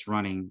longest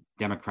running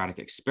democratic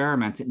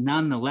experiments, it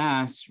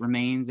nonetheless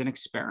remains an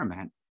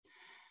experiment.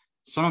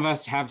 Some of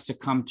us have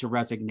succumbed to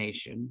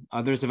resignation.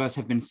 Others of us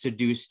have been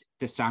seduced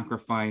to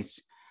sacrifice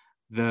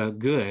the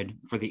good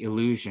for the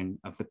illusion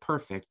of the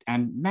perfect.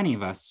 And many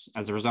of us,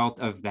 as a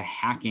result of the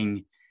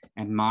hacking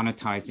and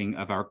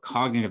monetizing of our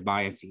cognitive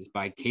biases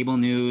by cable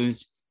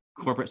news,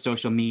 corporate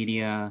social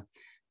media,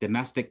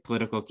 domestic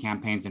political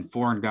campaigns, and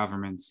foreign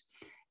governments,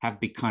 have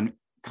become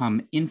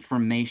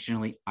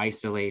informationally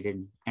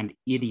isolated and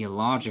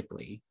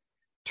ideologically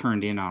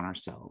turned in on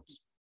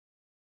ourselves.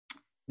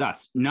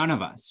 Thus, none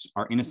of us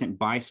are innocent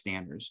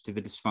bystanders to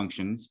the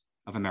dysfunctions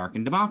of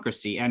American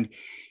democracy. And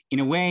in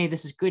a way,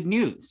 this is good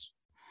news,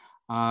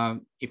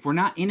 if we're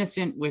not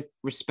innocent with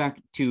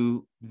respect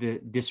to the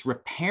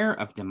disrepair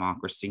of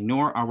democracy,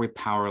 nor are we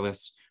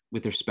powerless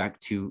with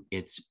respect to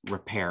its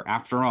repair.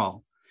 After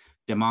all,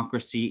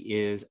 democracy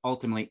is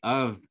ultimately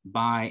of,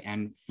 by,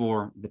 and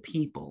for the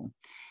people.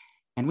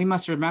 And we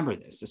must remember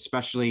this,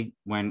 especially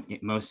when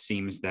it most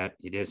seems that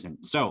it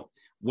isn't. So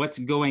what's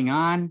going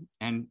on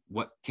and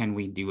what can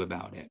we do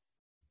about it?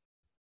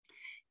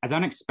 As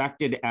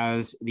unexpected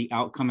as the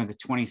outcome of the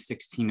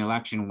 2016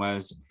 election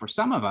was for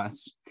some of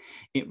us,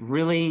 it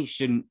really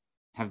shouldn't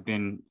have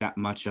been that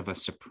much of a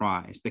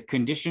surprise. The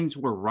conditions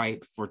were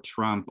ripe for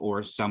Trump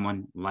or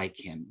someone like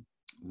him.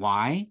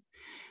 Why?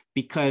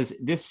 Because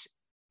this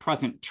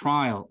present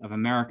trial of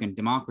American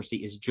democracy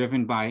is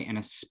driven by an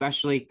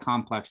especially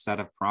complex set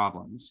of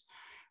problems: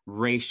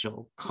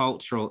 racial,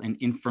 cultural, and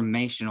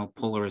informational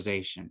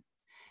polarization,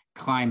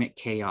 climate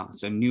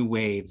chaos, and new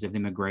waves of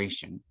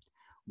immigration,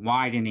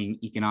 widening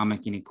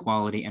economic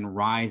inequality and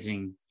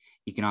rising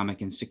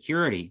economic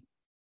insecurity,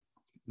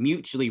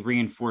 mutually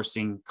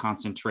reinforcing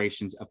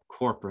concentrations of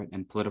corporate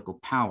and political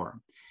power,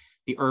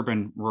 the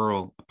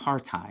urban-rural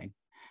apartheid.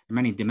 There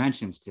are many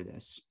dimensions to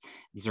this.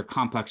 These are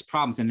complex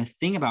problems. And the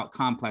thing about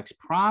complex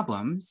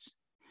problems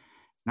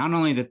is not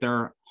only that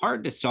they're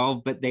hard to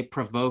solve, but they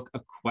provoke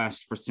a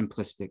quest for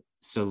simplistic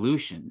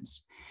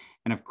solutions.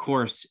 And of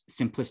course,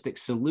 simplistic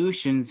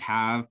solutions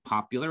have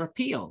popular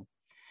appeal.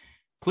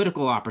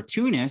 Political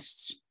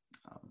opportunists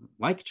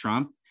like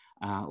Trump,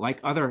 like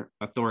other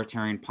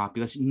authoritarian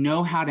populists,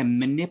 know how to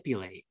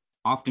manipulate,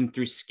 often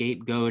through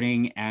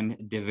scapegoating and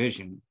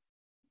division,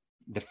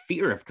 the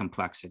fear of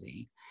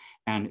complexity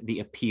and the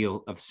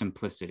appeal of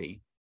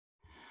simplicity.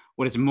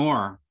 What is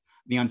more,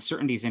 the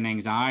uncertainties and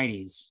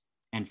anxieties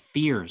and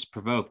fears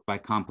provoked by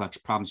complex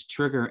problems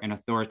trigger an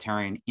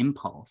authoritarian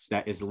impulse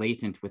that is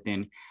latent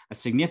within a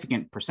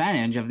significant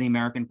percentage of the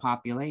American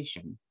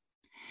population.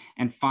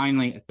 And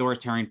finally,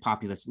 authoritarian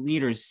populist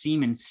leaders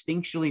seem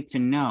instinctually to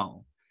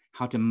know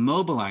how to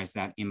mobilize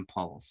that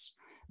impulse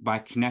by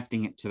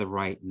connecting it to the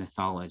right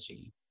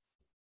mythology.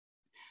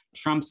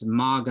 Trump's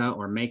MAGA,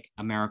 or Make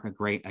America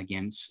Great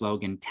Again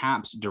slogan,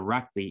 taps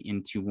directly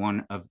into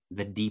one of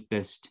the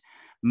deepest,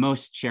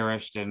 most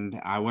cherished, and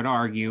I would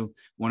argue,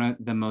 one of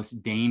the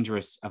most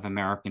dangerous of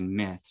American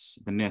myths,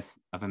 the myth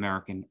of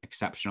American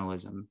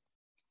exceptionalism.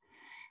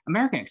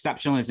 American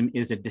exceptionalism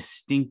is a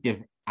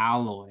distinctive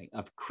alloy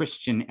of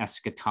Christian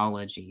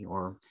eschatology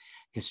or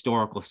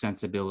historical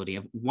sensibility,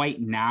 of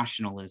white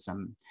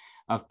nationalism,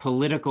 of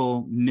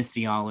political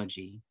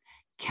missiology,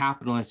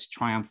 capitalist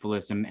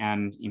triumphalism,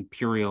 and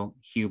imperial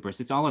hubris.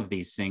 It's all of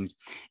these things.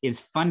 It's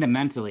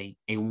fundamentally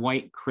a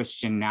white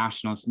Christian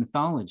nationalist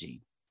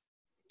mythology,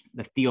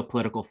 the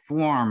theopolitical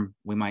form,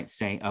 we might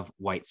say, of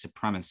white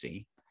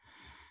supremacy.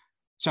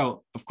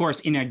 So, of course,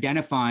 in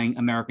identifying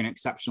American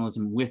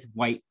exceptionalism with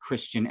white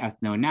Christian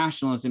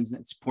ethno-nationalisms,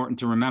 it's important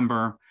to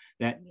remember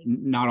that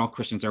not all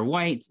Christians are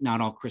white,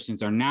 not all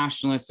Christians are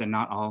nationalists, and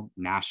not all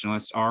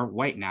nationalists are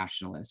white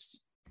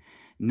nationalists.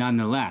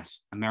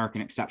 Nonetheless,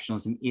 American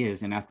exceptionalism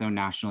is an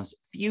ethno-nationalist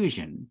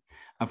fusion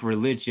of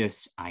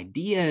religious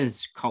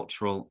ideas,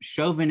 cultural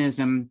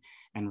chauvinism,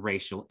 and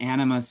racial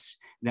animus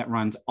that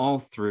runs all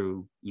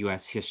through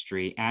US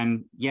history,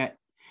 and yet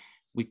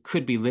we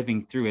could be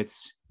living through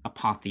its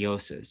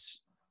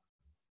apotheosis.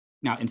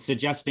 Now, in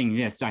suggesting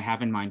this, I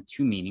have in mind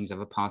two meanings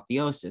of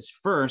apotheosis.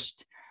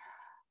 First,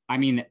 I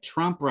mean that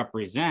Trump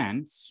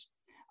represents,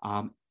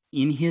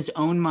 in his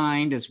own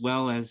mind, as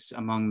well as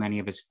among many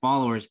of his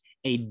followers,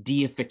 a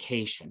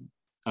deification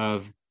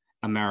of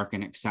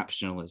American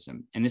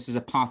exceptionalism. And this is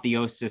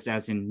apotheosis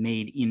as in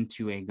made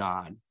into a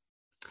god.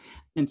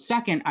 And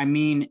second, I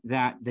mean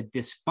that the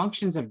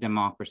dysfunctions of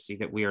democracy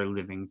that we are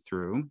living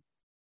through,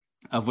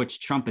 of which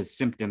Trump is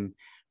symptom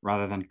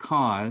rather than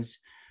cause,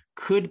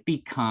 could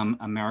become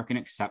American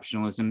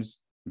exceptionalism's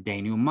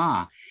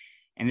denouement.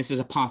 And this is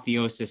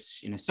apotheosis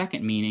in a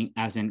second meaning,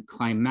 as in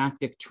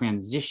climactic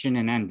transition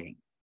and ending.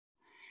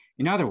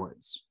 In other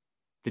words,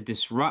 the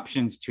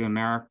disruptions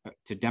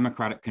to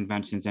democratic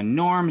conventions and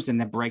norms and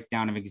the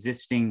breakdown of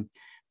existing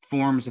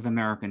forms of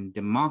American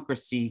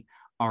democracy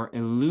are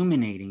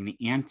illuminating the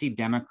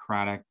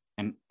anti-democratic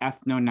and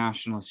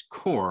ethno-nationalist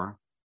core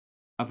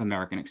of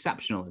American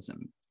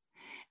exceptionalism.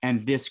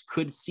 And this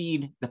could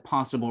seed the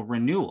possible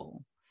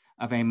renewal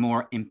of a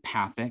more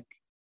empathic,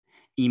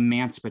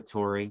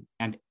 emancipatory,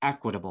 and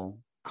equitable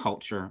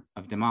culture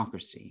of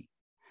democracy.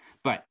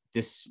 But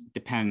this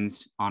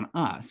depends on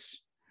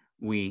us,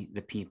 we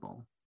the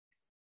people.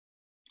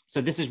 So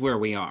this is where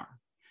we are.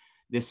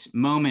 This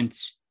moment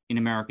in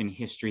American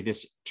history,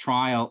 this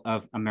trial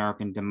of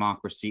American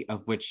democracy,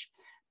 of which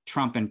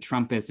Trump and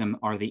Trumpism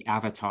are the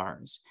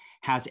avatars,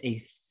 has a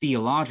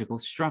theological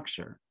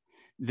structure.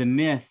 The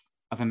myth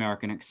of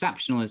American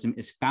exceptionalism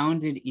is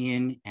founded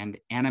in and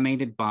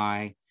animated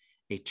by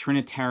a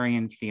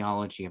Trinitarian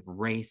theology of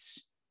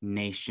race,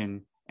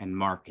 nation, and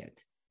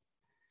market.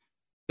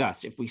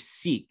 Thus, if we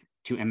seek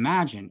to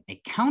imagine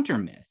a counter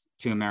myth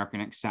to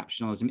American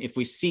exceptionalism, if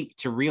we seek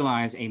to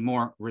realize a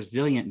more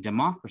resilient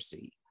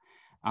democracy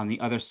on the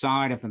other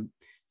side of a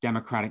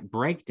democratic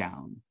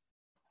breakdown,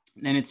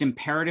 then it's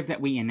imperative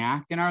that we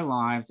enact in our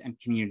lives and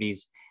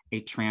communities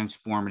a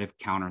transformative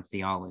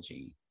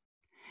counter-theology.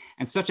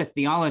 And such a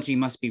theology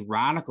must be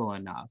radical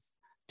enough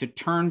to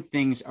turn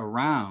things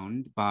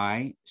around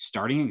by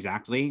starting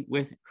exactly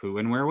with who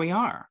and where we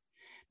are,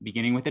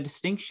 beginning with a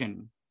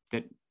distinction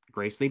that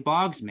Grace Lee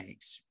Boggs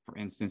makes, for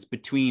instance,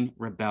 between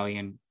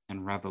rebellion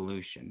and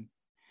revolution.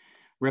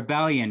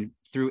 Rebellion,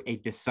 through a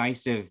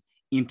decisive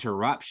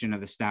interruption of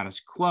the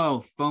status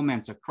quo,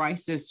 foments a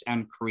crisis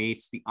and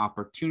creates the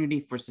opportunity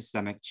for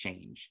systemic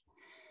change.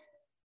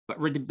 But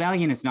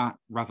rebellion is not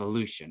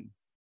revolution.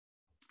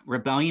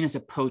 Rebellion is a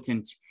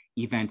potent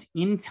event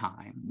in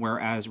time,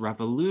 whereas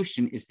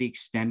revolution is the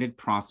extended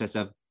process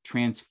of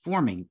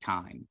transforming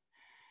time.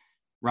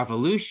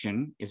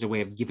 Revolution is a way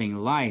of giving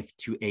life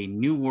to a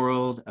new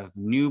world of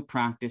new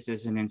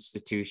practices and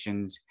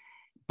institutions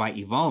by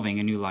evolving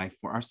a new life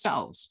for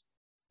ourselves.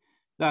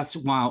 Thus,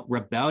 while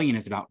rebellion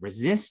is about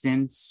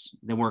resistance,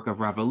 the work of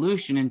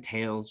revolution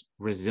entails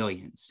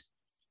resilience.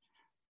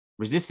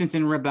 Resistance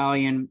and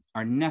rebellion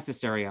are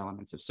necessary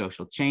elements of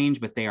social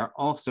change, but they are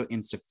also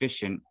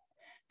insufficient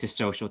to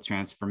social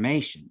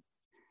transformation.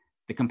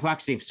 The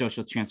complexity of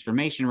social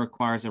transformation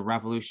requires a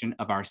revolution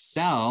of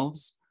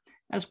ourselves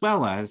as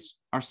well as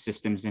our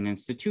systems and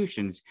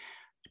institutions.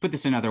 To put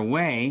this another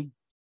way,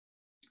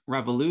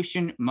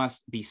 revolution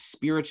must be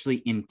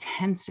spiritually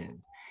intensive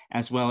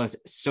as well as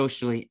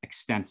socially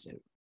extensive.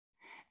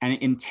 And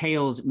it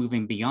entails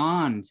moving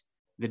beyond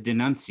the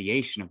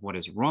denunciation of what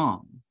is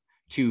wrong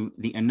to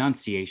the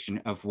enunciation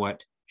of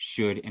what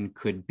should and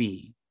could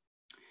be.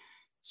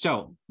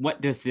 So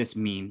what does this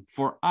mean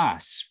for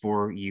us,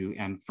 for you,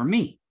 and for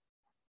me?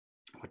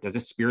 What does a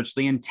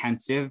spiritually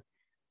intensive,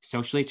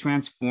 socially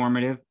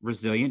transformative,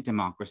 resilient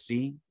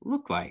democracy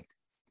look like?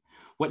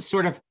 What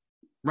sort of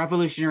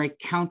revolutionary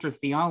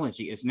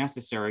counter-theology is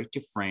necessary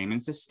to frame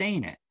and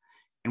sustain it?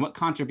 And what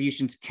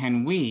contributions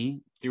can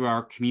we, through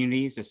our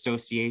communities,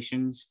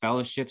 associations,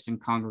 fellowships,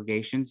 and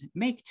congregations,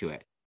 make to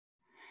it?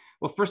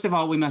 Well, first of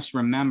all, we must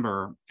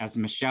remember, as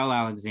Michelle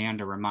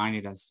Alexander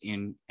reminded us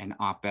in an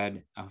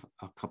op-ed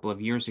a couple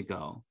of years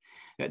ago,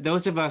 that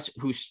those of us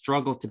who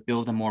struggle to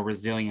build a more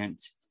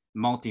resilient,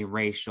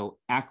 multiracial,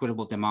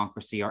 equitable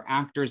democracy are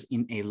actors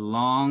in a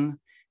long,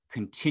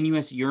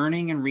 continuous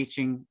yearning and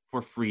reaching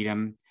for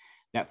freedom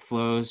that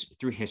flows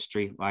through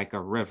history like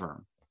a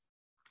river.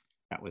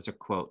 That was a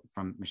quote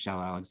from Michelle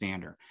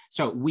Alexander.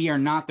 So we are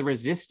not the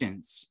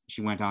resistance,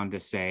 she went on to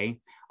say,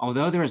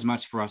 although there is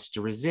much for us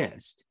to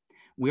resist.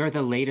 We are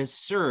the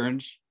latest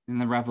surge in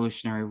the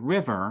revolutionary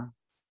river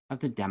of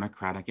the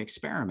democratic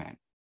experiment.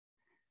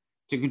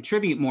 To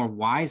contribute more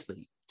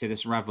wisely to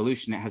this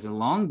revolution that has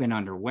long been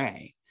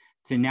underway,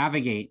 to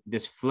navigate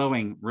this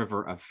flowing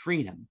river of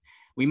freedom,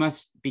 we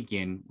must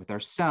begin with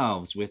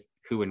ourselves, with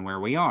who and where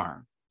we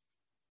are.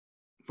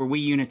 For we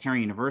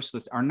Unitarian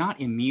Universalists are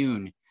not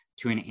immune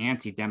to an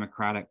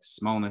anti-democratic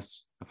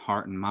smallness of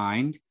heart and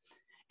mind.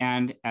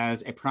 And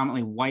as a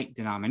prominently white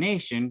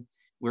denomination,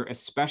 we're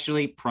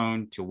especially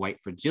prone to white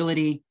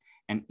fragility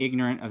and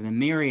ignorant of the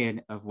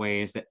myriad of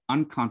ways that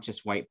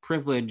unconscious white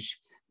privilege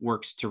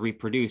works to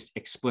reproduce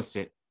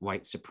explicit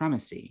white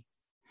supremacy.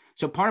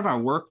 So part of our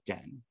work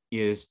then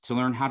is to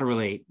learn how to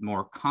relate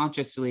more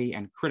consciously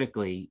and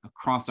critically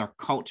across our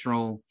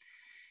cultural,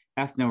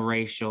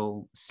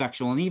 ethno-racial,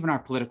 sexual, and even our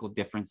political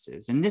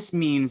differences. And this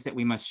means that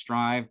we must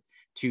strive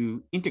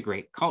to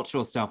integrate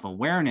cultural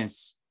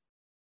self-awareness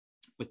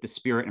with the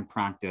spirit and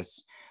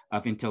practice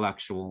of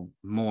intellectual,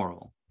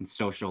 moral, and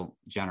social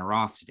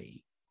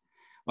generosity.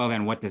 Well,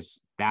 then what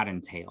does that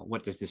entail?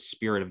 What does the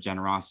spirit of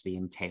generosity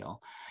entail?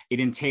 It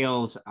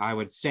entails, I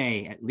would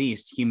say, at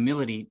least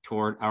humility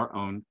toward our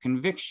own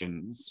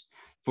convictions,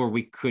 for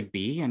we could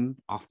be and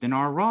often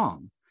are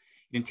wrong.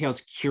 It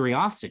entails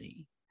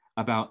curiosity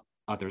about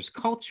others'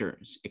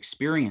 cultures,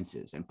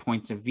 experiences, and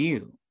points of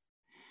view.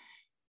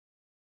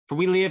 For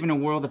we live in a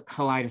world of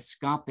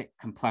kaleidoscopic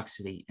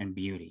complexity and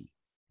beauty.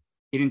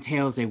 It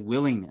entails a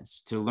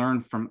willingness to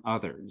learn from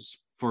others,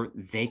 for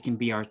they can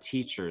be our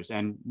teachers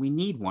and we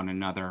need one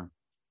another.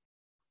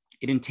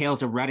 It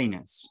entails a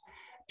readiness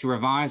to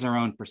revise our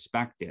own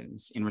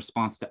perspectives in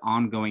response to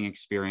ongoing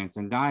experience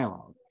and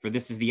dialogue, for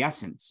this is the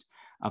essence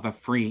of a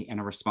free and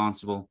a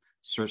responsible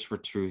search for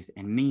truth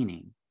and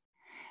meaning.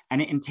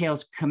 And it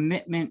entails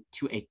commitment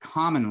to a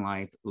common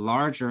life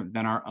larger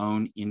than our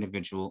own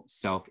individual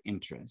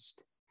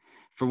self-interest.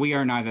 For we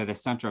are neither the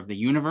center of the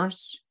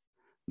universe,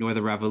 nor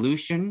the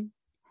revolution,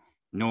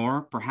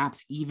 nor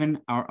perhaps even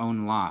our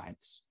own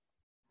lives.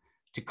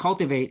 To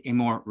cultivate a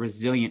more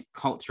resilient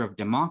culture of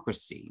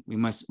democracy, we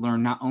must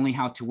learn not only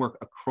how to work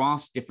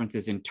across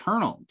differences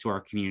internal to our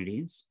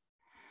communities,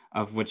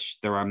 of which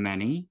there are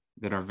many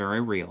that are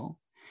very real,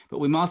 but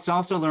we must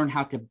also learn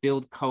how to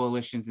build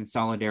coalitions and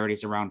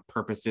solidarities around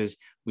purposes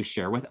we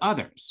share with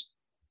others.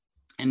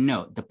 And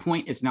note, the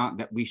point is not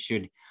that we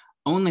should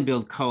only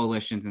build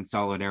coalitions and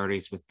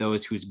solidarities with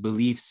those whose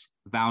beliefs,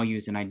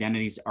 values, and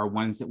identities are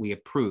ones that we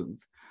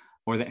approve,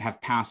 or that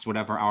have passed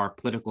whatever our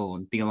political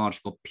and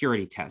theological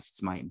purity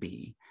tests might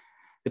be.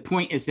 The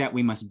point is that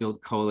we must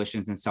build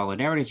coalitions and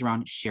solidarities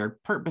around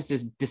shared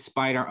purposes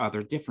despite our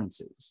other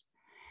differences.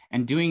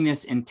 And doing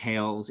this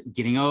entails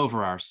getting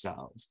over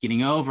ourselves,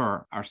 getting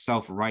over our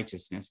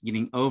self-righteousness,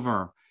 getting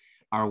over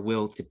our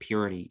will to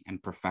purity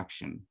and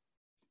perfection.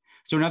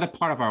 So another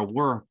part of our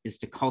work is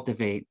to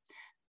cultivate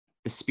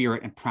the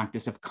spirit and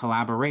practice of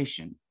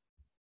collaboration.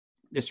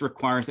 This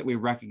requires that we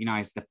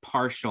recognize the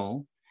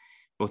partial,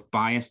 both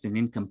biased and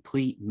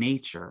incomplete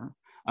nature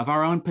of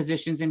our own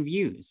positions and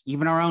views,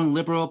 even our own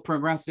liberal,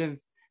 progressive,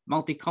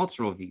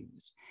 multicultural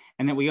views,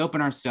 and that we open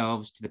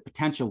ourselves to the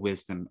potential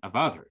wisdom of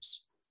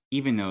others,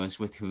 even those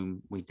with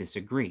whom we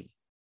disagree.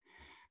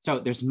 So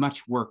there's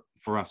much work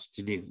for us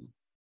to do.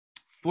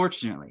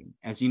 Fortunately,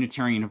 as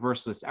Unitarian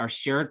Universalists, our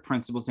shared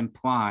principles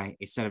imply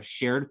a set of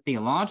shared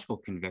theological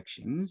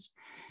convictions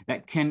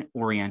that can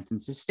orient and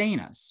sustain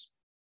us,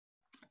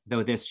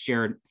 though this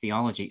shared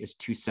theology is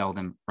too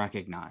seldom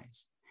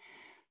recognized.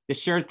 The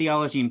shared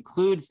theology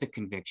includes the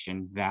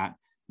conviction that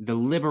the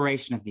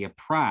liberation of the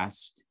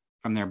oppressed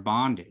from their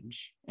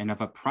bondage and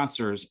of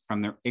oppressors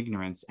from their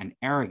ignorance and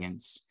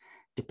arrogance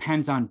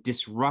depends on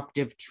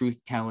disruptive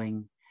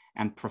truth-telling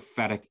and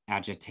prophetic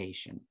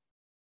agitation.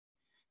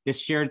 This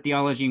shared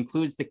theology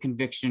includes the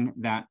conviction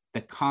that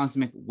the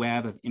cosmic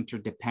web of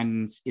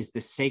interdependence is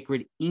the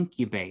sacred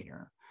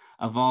incubator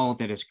of all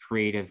that is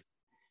creative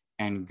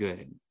and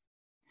good.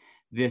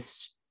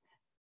 This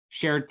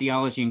shared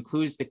theology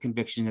includes the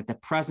conviction that the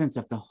presence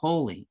of the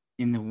holy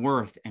in the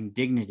worth and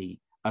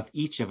dignity of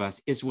each of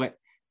us is what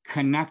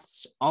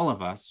connects all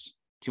of us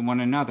to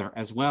one another,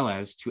 as well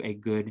as to a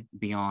good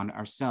beyond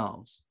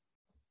ourselves.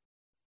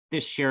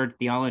 This shared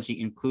theology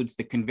includes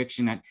the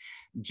conviction that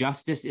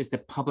justice is the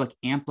public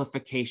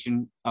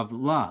amplification of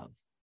love,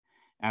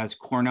 as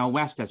Cornel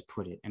West has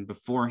put it, and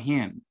before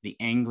him, the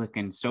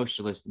Anglican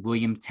socialist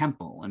William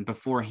Temple, and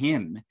before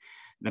him,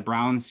 the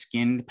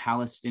brown-skinned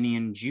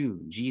Palestinian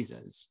Jew,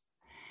 Jesus.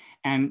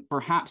 And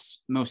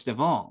perhaps most of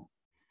all,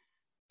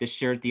 this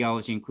shared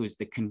theology includes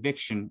the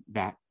conviction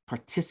that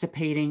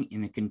participating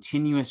in the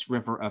continuous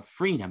river of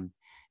freedom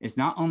is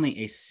not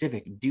only a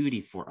civic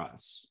duty for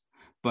us,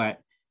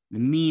 but the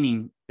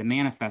meaning, the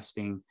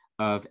manifesting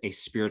of a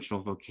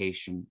spiritual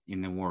vocation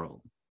in the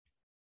world.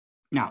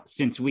 Now,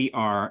 since we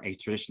are a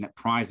tradition that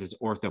prizes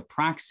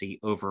orthopraxy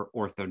over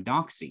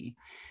orthodoxy,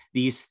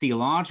 these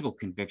theological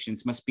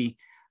convictions must be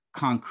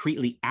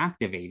concretely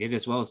activated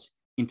as well as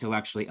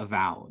intellectually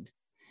avowed.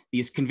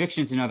 These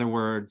convictions, in other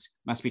words,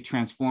 must be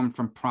transformed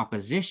from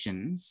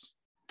propositions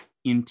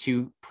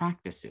into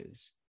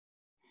practices.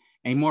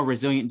 A more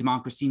resilient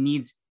democracy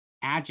needs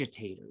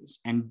agitators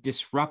and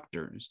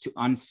disruptors to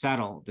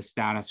unsettle the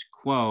status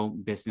quo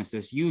business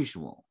as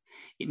usual.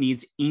 It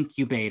needs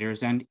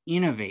incubators and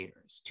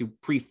innovators to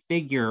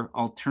prefigure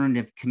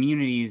alternative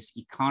communities,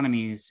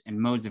 economies, and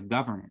modes of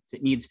governance.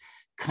 It needs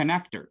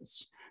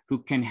connectors who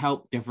can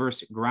help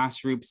diverse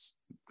grassroots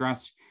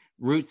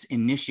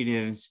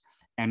initiatives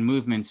and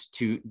movements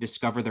to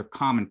discover their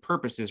common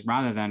purposes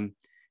rather than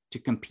to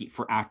compete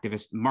for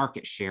activist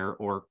market share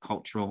or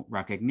cultural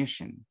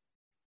recognition.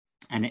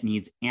 And it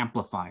needs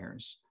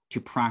amplifiers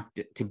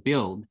to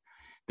build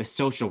the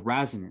social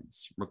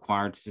resonance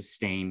required to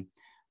sustain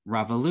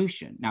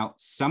revolution. Now,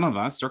 some of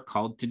us are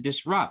called to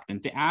disrupt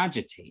and to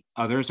agitate.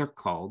 Others are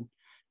called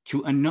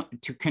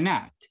to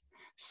connect.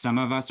 Some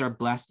of us are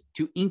blessed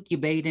to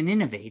incubate and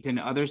innovate, and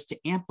others to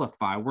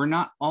amplify. We're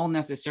not all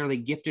necessarily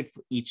gifted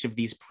for each of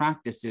these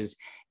practices,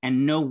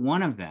 and no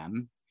one of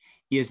them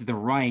is the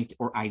right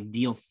or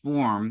ideal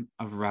form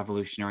of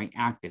revolutionary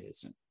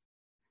activism.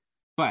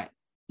 But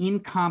in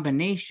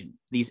combination,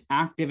 these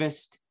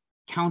activist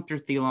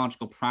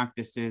counter-theological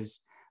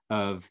practices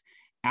of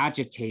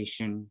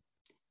agitation,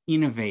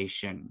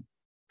 innovation,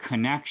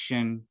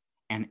 connection,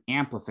 and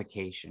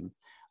amplification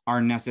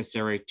are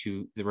necessary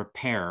to the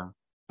repair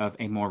of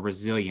a more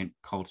resilient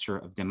culture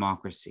of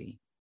democracy.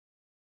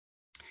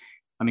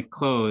 Let me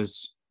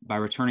close by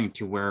returning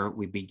to where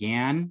we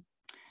began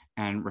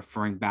and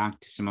referring back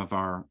to some of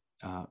our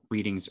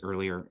readings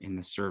earlier in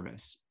the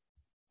service.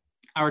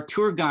 Our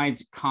tour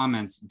guide's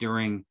comments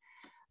during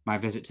my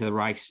visit to the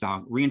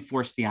Reichstag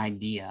reinforced the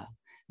idea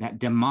that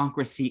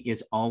democracy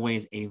is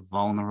always a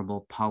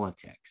vulnerable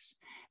politics,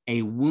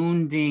 a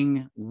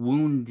wounding,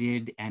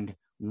 wounded, and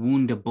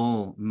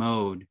woundable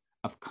mode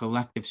of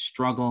collective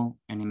struggle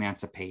and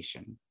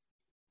emancipation.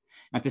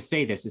 Now, to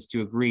say this is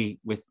to agree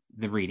with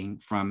the reading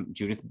from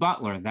Judith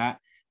Butler that,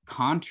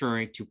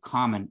 contrary to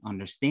common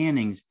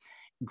understandings,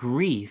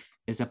 grief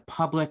is a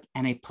public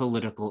and a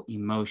political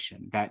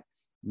emotion that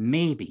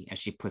maybe, as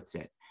she puts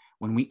it,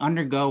 when we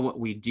undergo what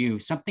we do,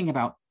 something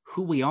about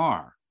who we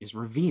are is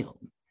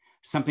revealed,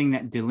 something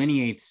that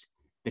delineates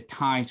the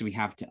ties we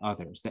have to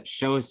others, that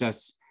shows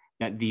us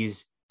that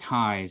these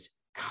ties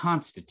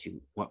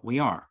constitute what we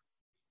are.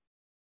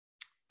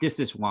 This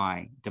is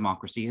why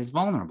democracy is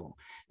vulnerable.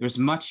 There's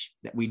much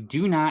that we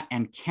do not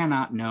and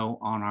cannot know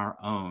on our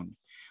own.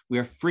 We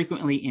are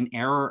frequently in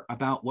error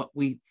about what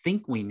we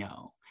think we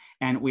know,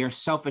 and we are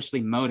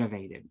selfishly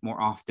motivated more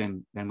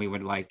often than we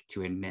would like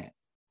to admit.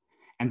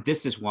 And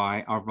this is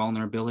why our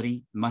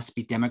vulnerability must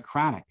be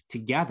democratic.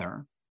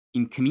 Together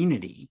in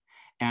community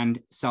and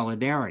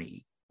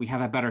solidarity, we have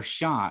a better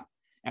shot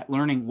at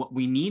learning what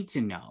we need to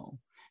know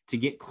to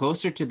get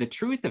closer to the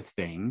truth of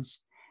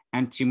things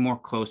and to more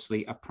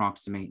closely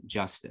approximate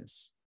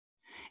justice.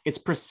 It's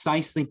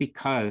precisely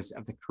because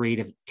of the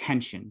creative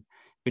tension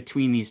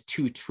between these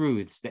two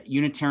truths that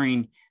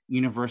Unitarian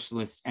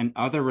Universalists and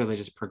other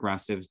religious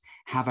progressives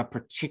have a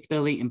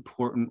particularly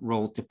important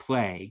role to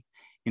play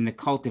in the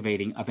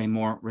cultivating of a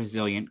more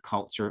resilient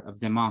culture of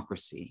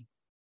democracy.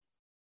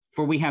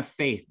 For we have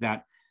faith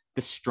that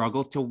the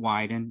struggle to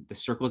widen the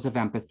circles of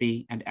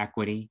empathy and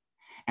equity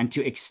and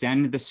to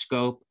extend the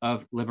scope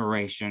of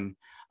liberation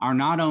are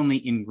not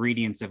only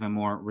ingredients of a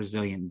more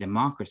resilient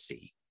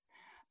democracy,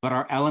 but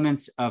are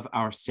elements of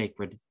our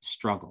sacred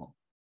struggle.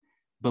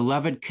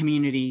 Beloved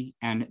community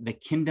and the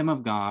kingdom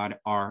of God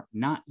are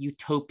not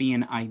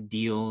utopian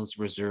ideals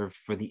reserved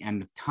for the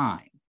end of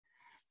time.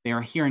 They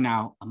are here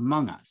now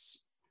among us,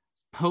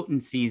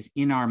 potencies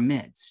in our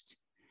midst,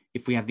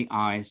 if we have the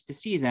eyes to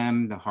see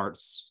them, the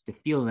hearts to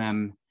feel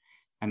them,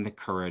 and the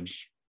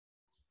courage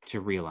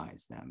to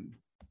realize them.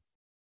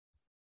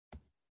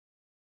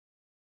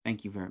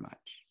 Thank you very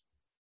much.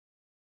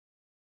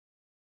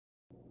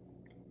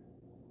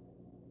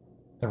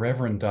 The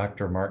Reverend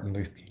Dr. Martin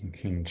Luther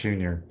King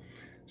Jr.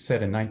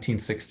 said in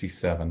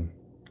 1967,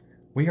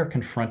 "We are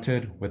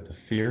confronted with the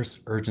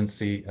fierce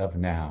urgency of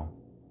now.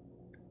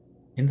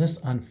 In this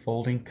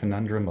unfolding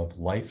conundrum of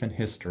life and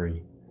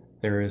history,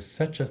 there is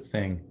such a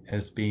thing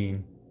as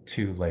being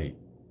too late.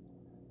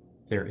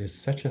 There is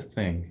such a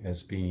thing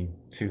as being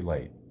too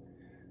late.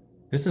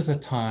 This is a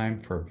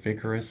time for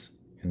vigorous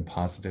and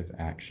positive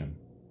action."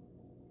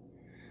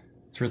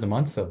 Through the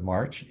months of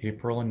March,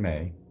 April, and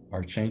May,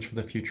 our Change for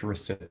the Future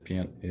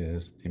recipient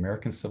is the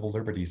American Civil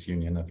Liberties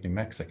Union of New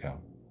Mexico.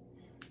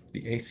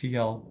 The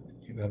ACL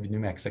of New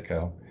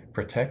Mexico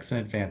protects and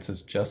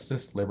advances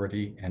justice,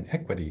 liberty, and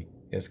equity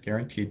as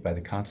guaranteed by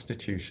the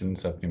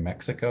constitutions of New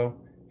Mexico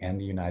and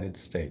the United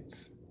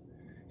States.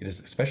 It is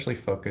especially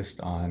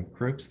focused on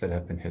groups that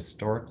have been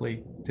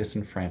historically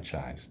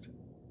disenfranchised.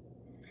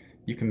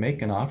 You can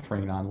make an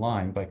offering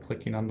online by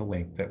clicking on the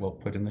link that we'll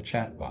put in the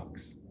chat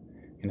box.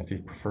 And if you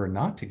prefer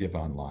not to give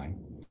online,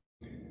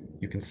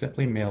 you can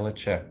simply mail a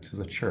check to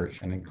the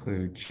church and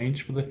include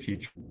Change for the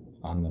Future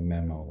on the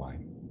memo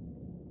line.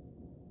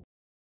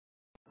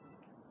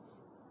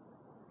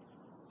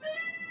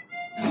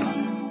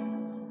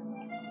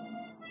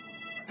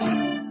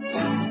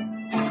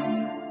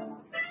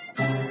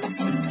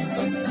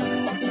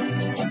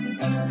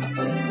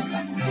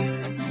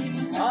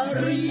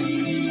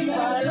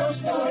 Arriba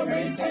los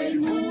pobres del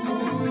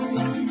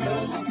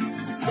mundo,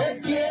 de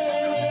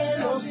pie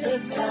los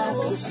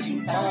esclavos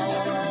sin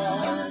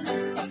pan,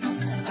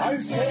 al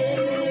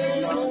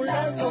cielo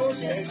las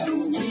voces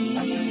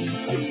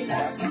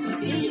unidas,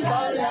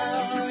 viva la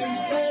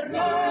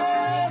internacional,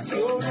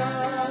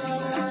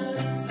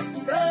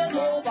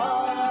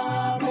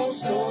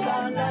 renovamos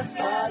todas las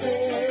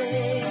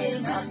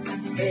cadenas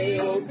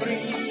que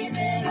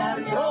oprimen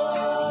al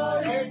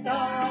proletario.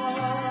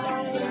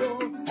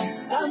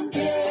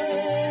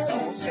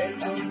 Cambiemos el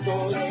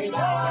mundo de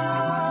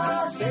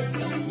base,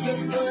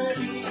 viendo el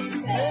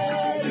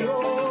imperio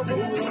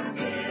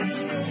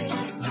burgués.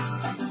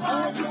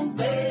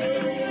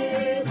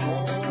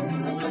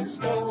 Ayudémonos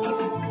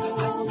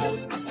todos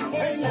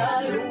en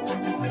la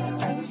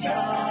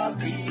lucha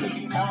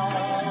final.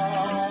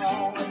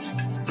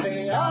 Se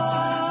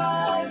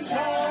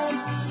alzan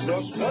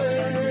los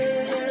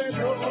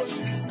pueblos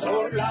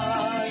por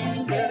la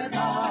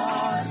internacional.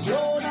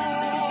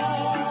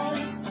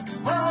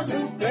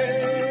 Agrupémonos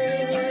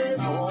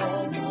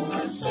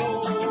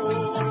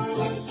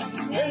todos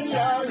en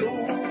la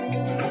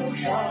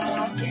lucha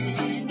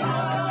final.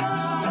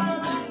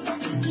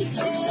 Y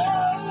se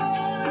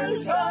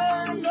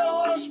alzan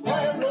los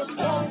pueblos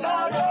con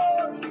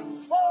valor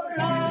por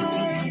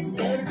la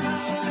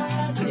internacional.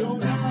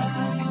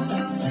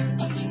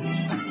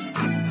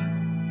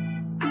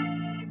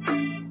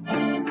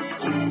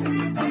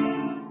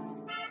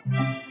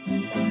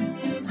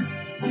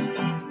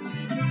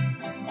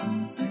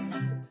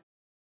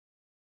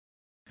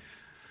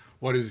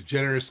 What is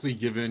generously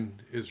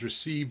given is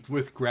received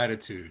with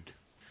gratitude.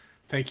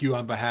 Thank you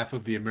on behalf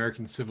of the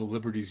American Civil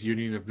Liberties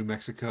Union of New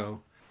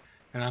Mexico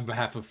and on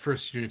behalf of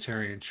First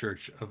Unitarian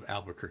Church of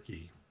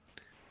Albuquerque.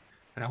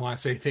 And I want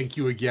to say thank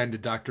you again to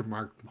Dr.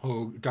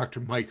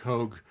 Mike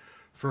Hogue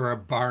for a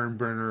barn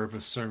burner of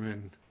a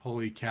sermon.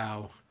 Holy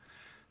cow.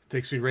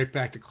 Takes me right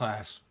back to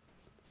class.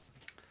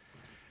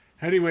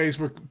 Anyways,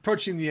 we're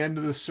approaching the end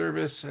of the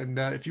service, and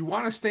if you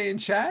want to stay and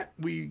chat,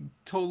 we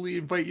totally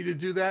invite you to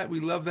do that. We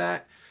love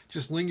that.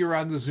 Just linger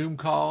on the Zoom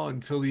call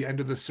until the end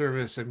of the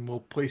service, and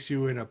we'll place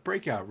you in a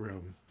breakout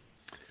room.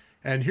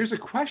 And here's a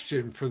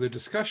question for the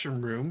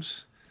discussion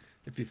rooms,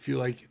 if you feel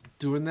like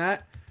doing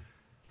that.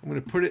 I'm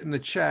going to put it in the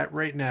chat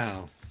right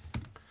now.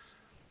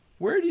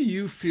 Where do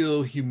you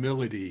feel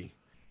humility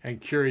and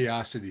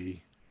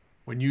curiosity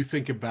when you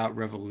think about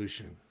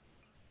revolution?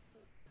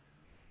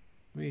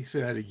 Let me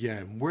say that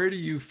again. Where do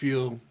you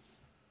feel...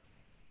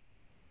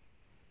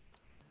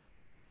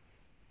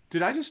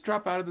 Did I just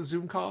drop out of the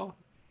Zoom call?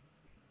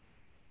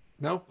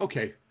 No?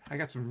 Okay. I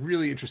got some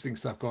really interesting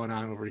stuff going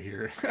on over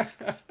here.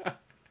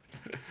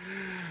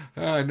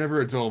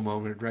 Never a dull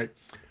moment, right?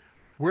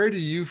 Where do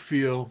you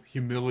feel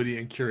humility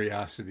and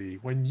curiosity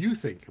when you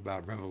think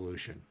about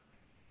revolution?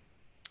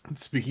 And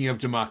speaking of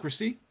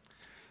democracy,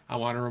 I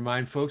want to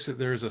remind folks that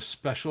there is a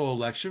special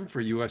election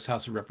for U.S.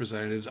 House of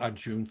Representatives on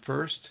June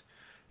 1st,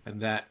 and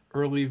that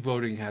early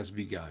voting has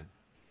begun.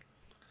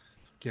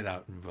 So get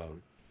out and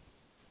vote.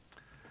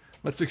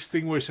 Let's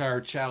extinguish our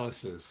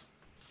chalices.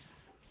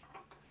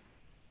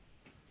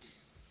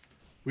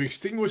 We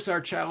extinguish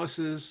our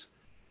chalices,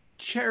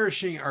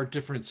 cherishing our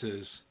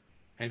differences,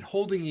 and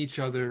holding each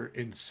other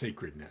in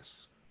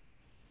sacredness.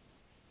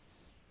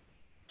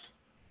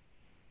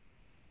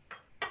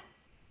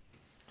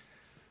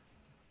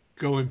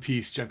 Go in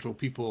peace, gentle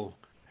people,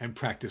 and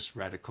practice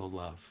radical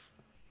love.